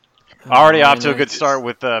 Already off to a man. good start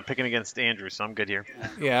with picking against Andrew, so I'm good here.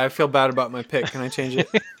 Yeah, I feel bad about my pick. Can I change it?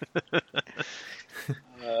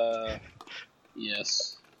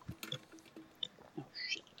 Yes.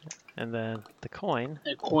 And then the coin.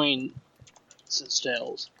 A coin says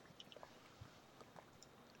tails.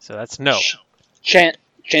 So that's no.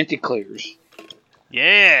 Chanticleers.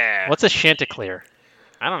 Yeah. What's a Chanticleer?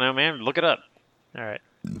 I don't know, man. Look it up. All right.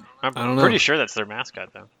 I'm I don't know. pretty sure that's their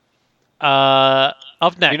mascot, though. Up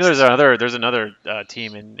next. You know, there's another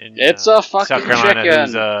team in It's a fucking South Carolina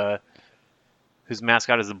chicken. whose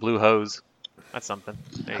mascot is the Blue Hose. That's something.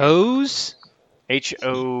 There you go. Hose?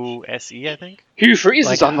 HOSE, I think. Hugh Freeze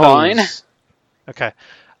Like is online. hose. Okay.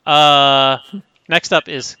 Next up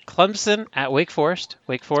is Clemson at Wake Forest.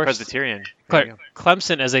 Wake Forest. Presbyterian. There you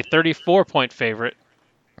Clemson is a 34-point favorite.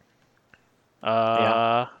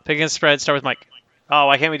 Yeah. Pick against spread. Start with Mike. go. Oh,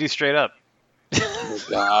 why can't we do straight up? Oh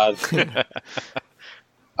God.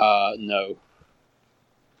 No.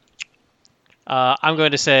 I'm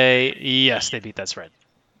going to say yes, they beat that spread.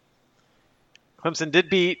 Clemson did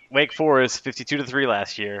beat Wake Forest 52-3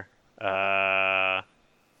 last year. And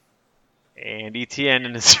ETN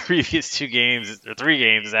in his previous 3 games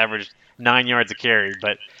has averaged 9 yards a carry,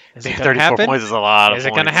 but Is it 34 going to happen? points is a lot of Is it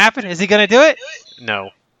points. going to happen? Is he going to do it?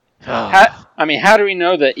 No. How do we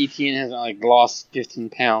know that Etienne hasn't lost 15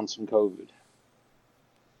 pounds from COVID?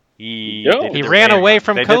 He No. they did He their ran weigh-in. away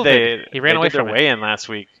from They did COVID. they- He ran they away did their from it. weigh-in last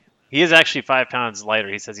week. He is actually 5 pounds lighter.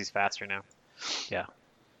 He says he's faster now.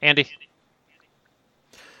 Andy?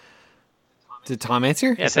 Did Tom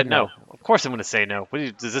answer? Yeah, I said no. Of course I'm going to say no. What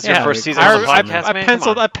is this Yeah, your first season I- on the I- podcast, I man?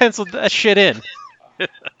 penciled. Come I on. penciled that shit in.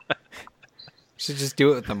 Should just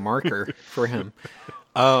do it with a marker for him.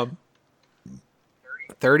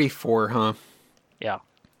 34, huh? Yeah.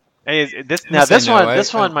 Hey, this gonna say no.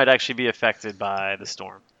 this I- one might actually be affected by the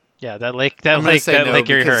storm. Yeah, that Lake I'm gonna say no Lake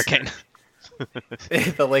Erie because- hurricane.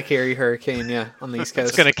 The Lake Erie Hurricane, yeah, on the East Coast.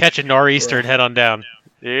 It's going to catch a nor'easter and head on down.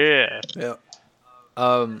 Yeah. Yeah.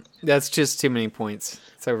 That's just too many points.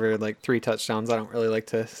 It's over like 3 touchdowns. I don't really like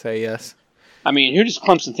to say yes. I mean, who does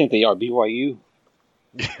Clemson think they are? BYU?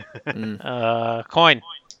 Coin.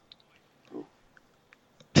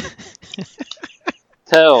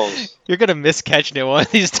 Tails. You're going to miss catching it one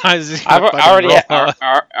of these times. It's I gonna fucking roll.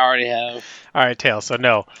 already have. All right, Tails. So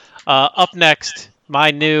no. Up next,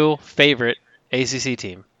 my new favorite ACC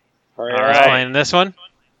team. All Who's right. playing in this one?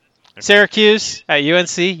 Syracuse at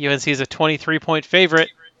UNC. UNC is a 23-point favorite.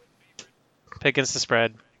 Pick against the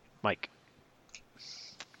spread. Mike.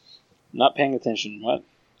 Not paying attention. What?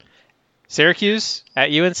 Syracuse at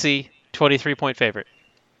UNC, 23-point favorite.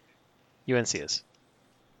 UNC is.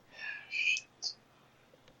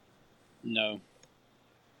 No.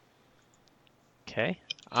 Okay.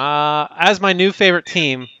 As my new favorite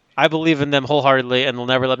team, I believe in them wholeheartedly, and they'll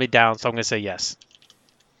never let me down, so I'm going to say yes.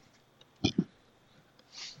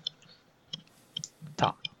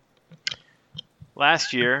 Tom.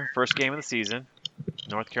 Last year, first game of the season,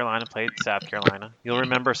 North Carolina played South Carolina. You'll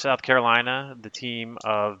remember South Carolina, the team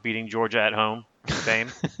of beating Georgia at home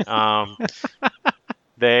fame.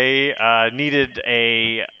 They needed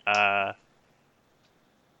a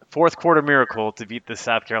fourth quarter miracle to beat the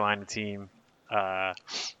South Carolina team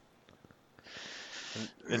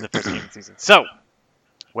in the first game of the season. So,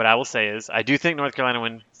 what I will say is, I do think North Carolina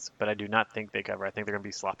wins, but I do not think they cover. I think they're going to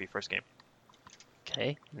be sloppy first game.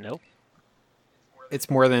 Okay. Nope. It's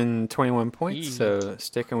more than 21 points, so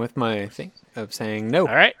sticking with my thing of saying no.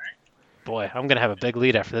 All right. Boy, I'm going to have a big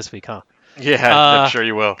lead after this week, huh? Yeah, I'm sure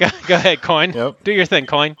you will. Go ahead, Coin. Yep. Do your thing,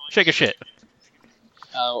 Coin. Shake your shit.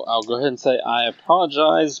 I'll go ahead and say I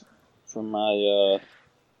apologize for my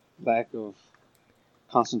lack of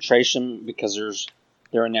concentration because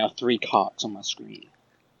there are now 3 cocks on my screen.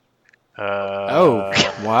 Oh,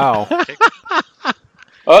 wow.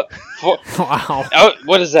 Oh, 4, Wow. oh,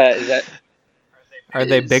 what is that? Is that Are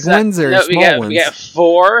they big is that- ones or no, small ones? We got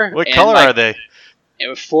 4. What and, color like, are they?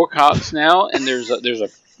 And with 4 cocks now, and there's a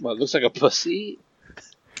what looks like a pussy,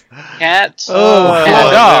 cat, Oh, and boy.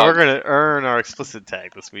 a dog. We're going to earn our explicit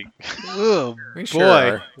tag this week. Oh, We boy. sure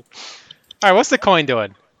are. All right, what's the Coin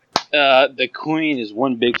doing? The queen is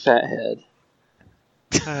one big fat head.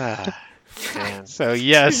 Man. So,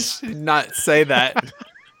 yes. Did not say that.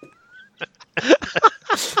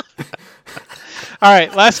 All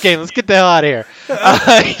right, last game. Let's get the hell out of here.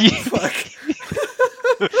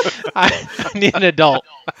 I need an adult.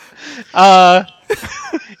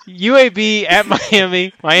 UAB at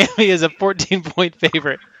Miami. Miami is a 14-point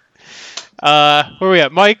favorite. Where are we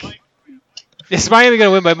at? Mike? Is Miami going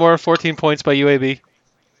to win by more than 14 points by UAB?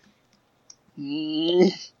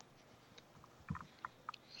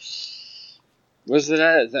 Where's it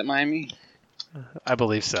at? Is that Miami? I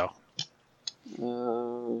believe so.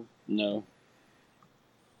 No. No.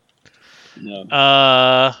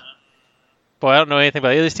 Boy, I don't know anything about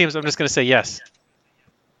either of these teams. I'm just going to say yes.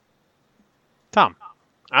 Tom.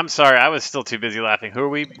 I'm sorry, I was still too busy laughing. Who are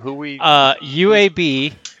we?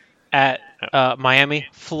 UAB at Miami,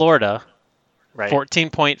 Florida, Right.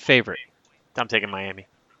 14-point favorite. I'm taking Miami.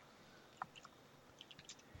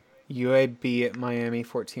 UAB at Miami,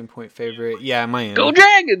 14-point favorite. Yeah, Miami. Go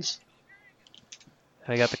Dragons!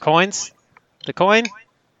 I got the coins. The coin.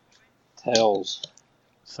 Tails.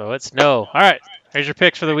 So it's no. All right. Here's your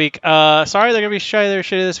picks for the week. Sorry, they're gonna be shy. They're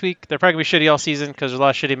shitty this week. They're probably gonna be shitty all season because there's a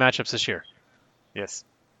lot of shitty matchups this year. Yes.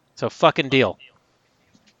 So fucking deal.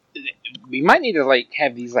 We might need to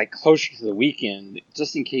have these closer to the weekend,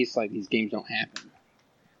 just in case these games don't happen.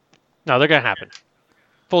 No, they're gonna happen.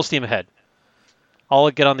 Full steam ahead. All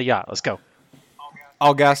get on the yacht. Let's go.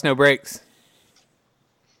 All gas, no brakes.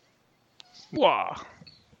 Wow.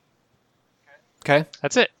 Okay,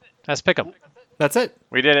 That's it. Let's pick them. that's it.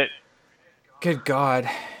 We did it. Good God.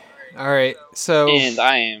 All right, so And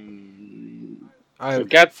I am... I've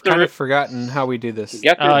forgot the kind re- of forgotten how we do this.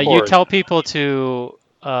 Forgot the You report. tell people to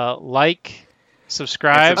Like,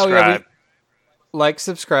 subscribe. And subscribe. Oh, yeah, like,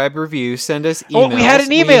 subscribe, review, send us emails. Oh, we had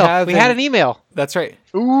an email. We had an an email. That's right.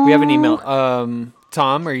 We have an email.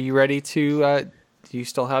 Tom, are you ready to? Do you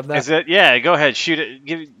still have that? Is it? Yeah, go ahead. Shoot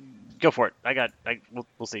it. Go for it.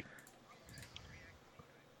 We'll see.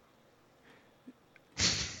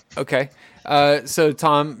 Okay. So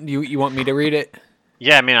Tom, you want me to read it?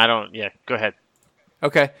 Yeah, I mean, I don't. Yeah, go ahead.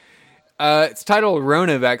 Okay. It's titled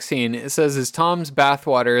Rona Vaccine. It says, is Tom's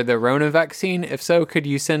bathwater the Rona vaccine? If so, could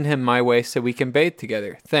you send him my way so we can bathe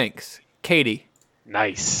together? Thanks. Katie.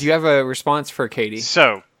 Nice. Do you have a response for Katie?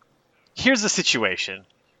 So, here's the situation.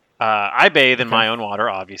 I bathe in my own water,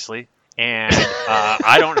 obviously, and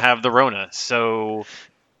I don't have the Rona. So,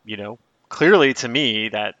 clearly to me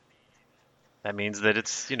that means that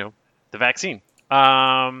it's, the vaccine.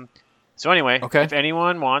 So anyway, Okay. If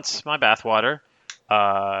anyone wants my bathwater,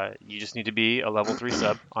 you just need to be a level 3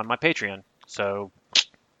 sub on my Patreon. So,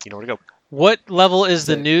 you know where to go. What level is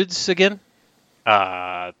the nudes again?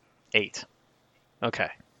 8. Okay.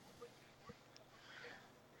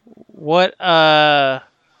 What,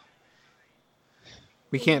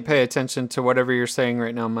 We can't pay attention to whatever you're saying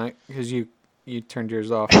right now, Mike, because you turned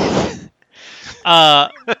yours off.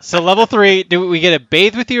 so level 3, do we get a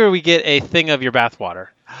bathe with you or we get a thing of your bathwater?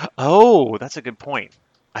 Oh, that's a good point.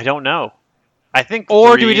 I don't know. I think.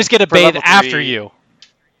 Or do we just get a for bathe level 3, after you?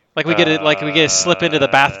 Like we get a slip into the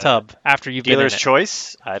bathtub after you've been in Dealer's it.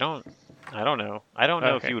 choice? I don't know. I don't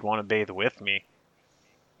know if Okay. you would want to bathe with me.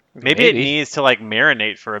 Maybe it needs to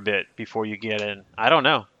marinate for a bit before you get in. I don't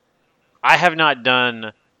know. I have not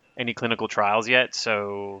done any clinical trials yet,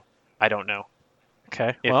 so I don't know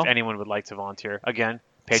Okay. if Well, anyone would like to volunteer. Again,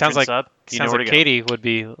 Patreon sounds like sub. You know sounds where like to go. Katie would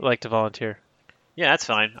be like to volunteer. Yeah, that's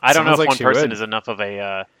fine. I don't know Sounds if like one she person would. is enough of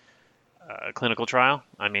a clinical trial.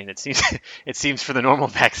 I mean, it seems for the normal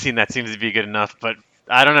vaccine that seems to be good enough, but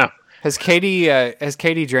I don't know. Has Katie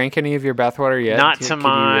drank any of your bathwater yet? Not Could to you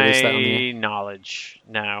release that on my the- knowledge.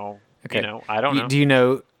 Now, Okay. I don't know. Do you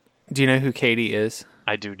know who Katie is?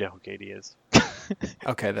 I do know who Katie is.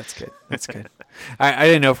 Okay, that's good. That's good. I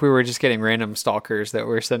didn't know if we were just getting random stalkers that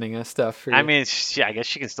were sending us stuff. For I you. mean, I guess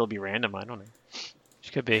she can still be random. I don't know.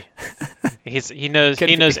 She could be. He knows Could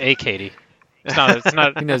a Katie. It's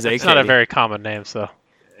not He knows a it's not a Katie. very common name, so.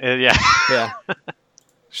 Yeah. Yeah.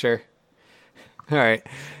 Sure. All right.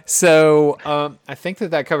 So I think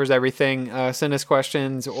that covers everything. Send us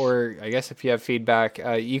questions, or I guess if you have feedback,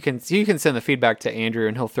 you can send the feedback to Andrew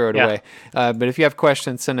and he'll throw it Yeah. away. But if you have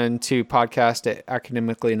questions, send them to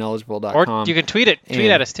podcast@academicallyknowledgeable.com. Or you can tweet And-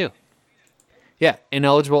 at us too. Yeah,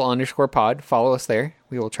 ineligible_pod. Follow us there.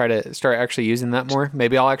 We will try to start actually using that more.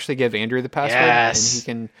 Maybe I'll actually give Andrew the password, Yes. and he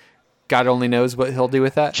can. God only knows what he'll do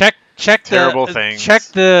with that. Check Terrible things. Check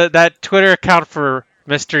that Twitter account for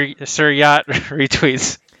Mr. Sir Yacht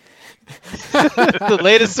retweets. The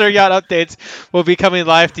latest Sir Yacht updates will be coming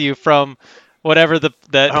live to you from whatever the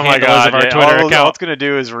Oh my handle is god! of our Yeah. Twitter All account. it's gonna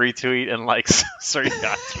do is retweet and like Sir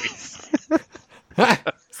Yacht tweets.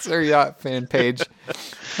 Sir Yacht fan page.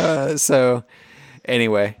 So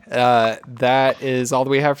anyway, that is all that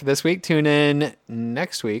we have for this week. Tune in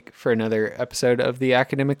next week for another episode of the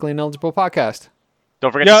Academically Ineligible podcast.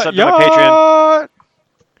 Don't forget to sub to my Patreon.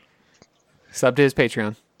 Sub to his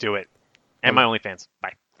Patreon. Do it. And my OnlyFans.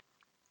 Bye.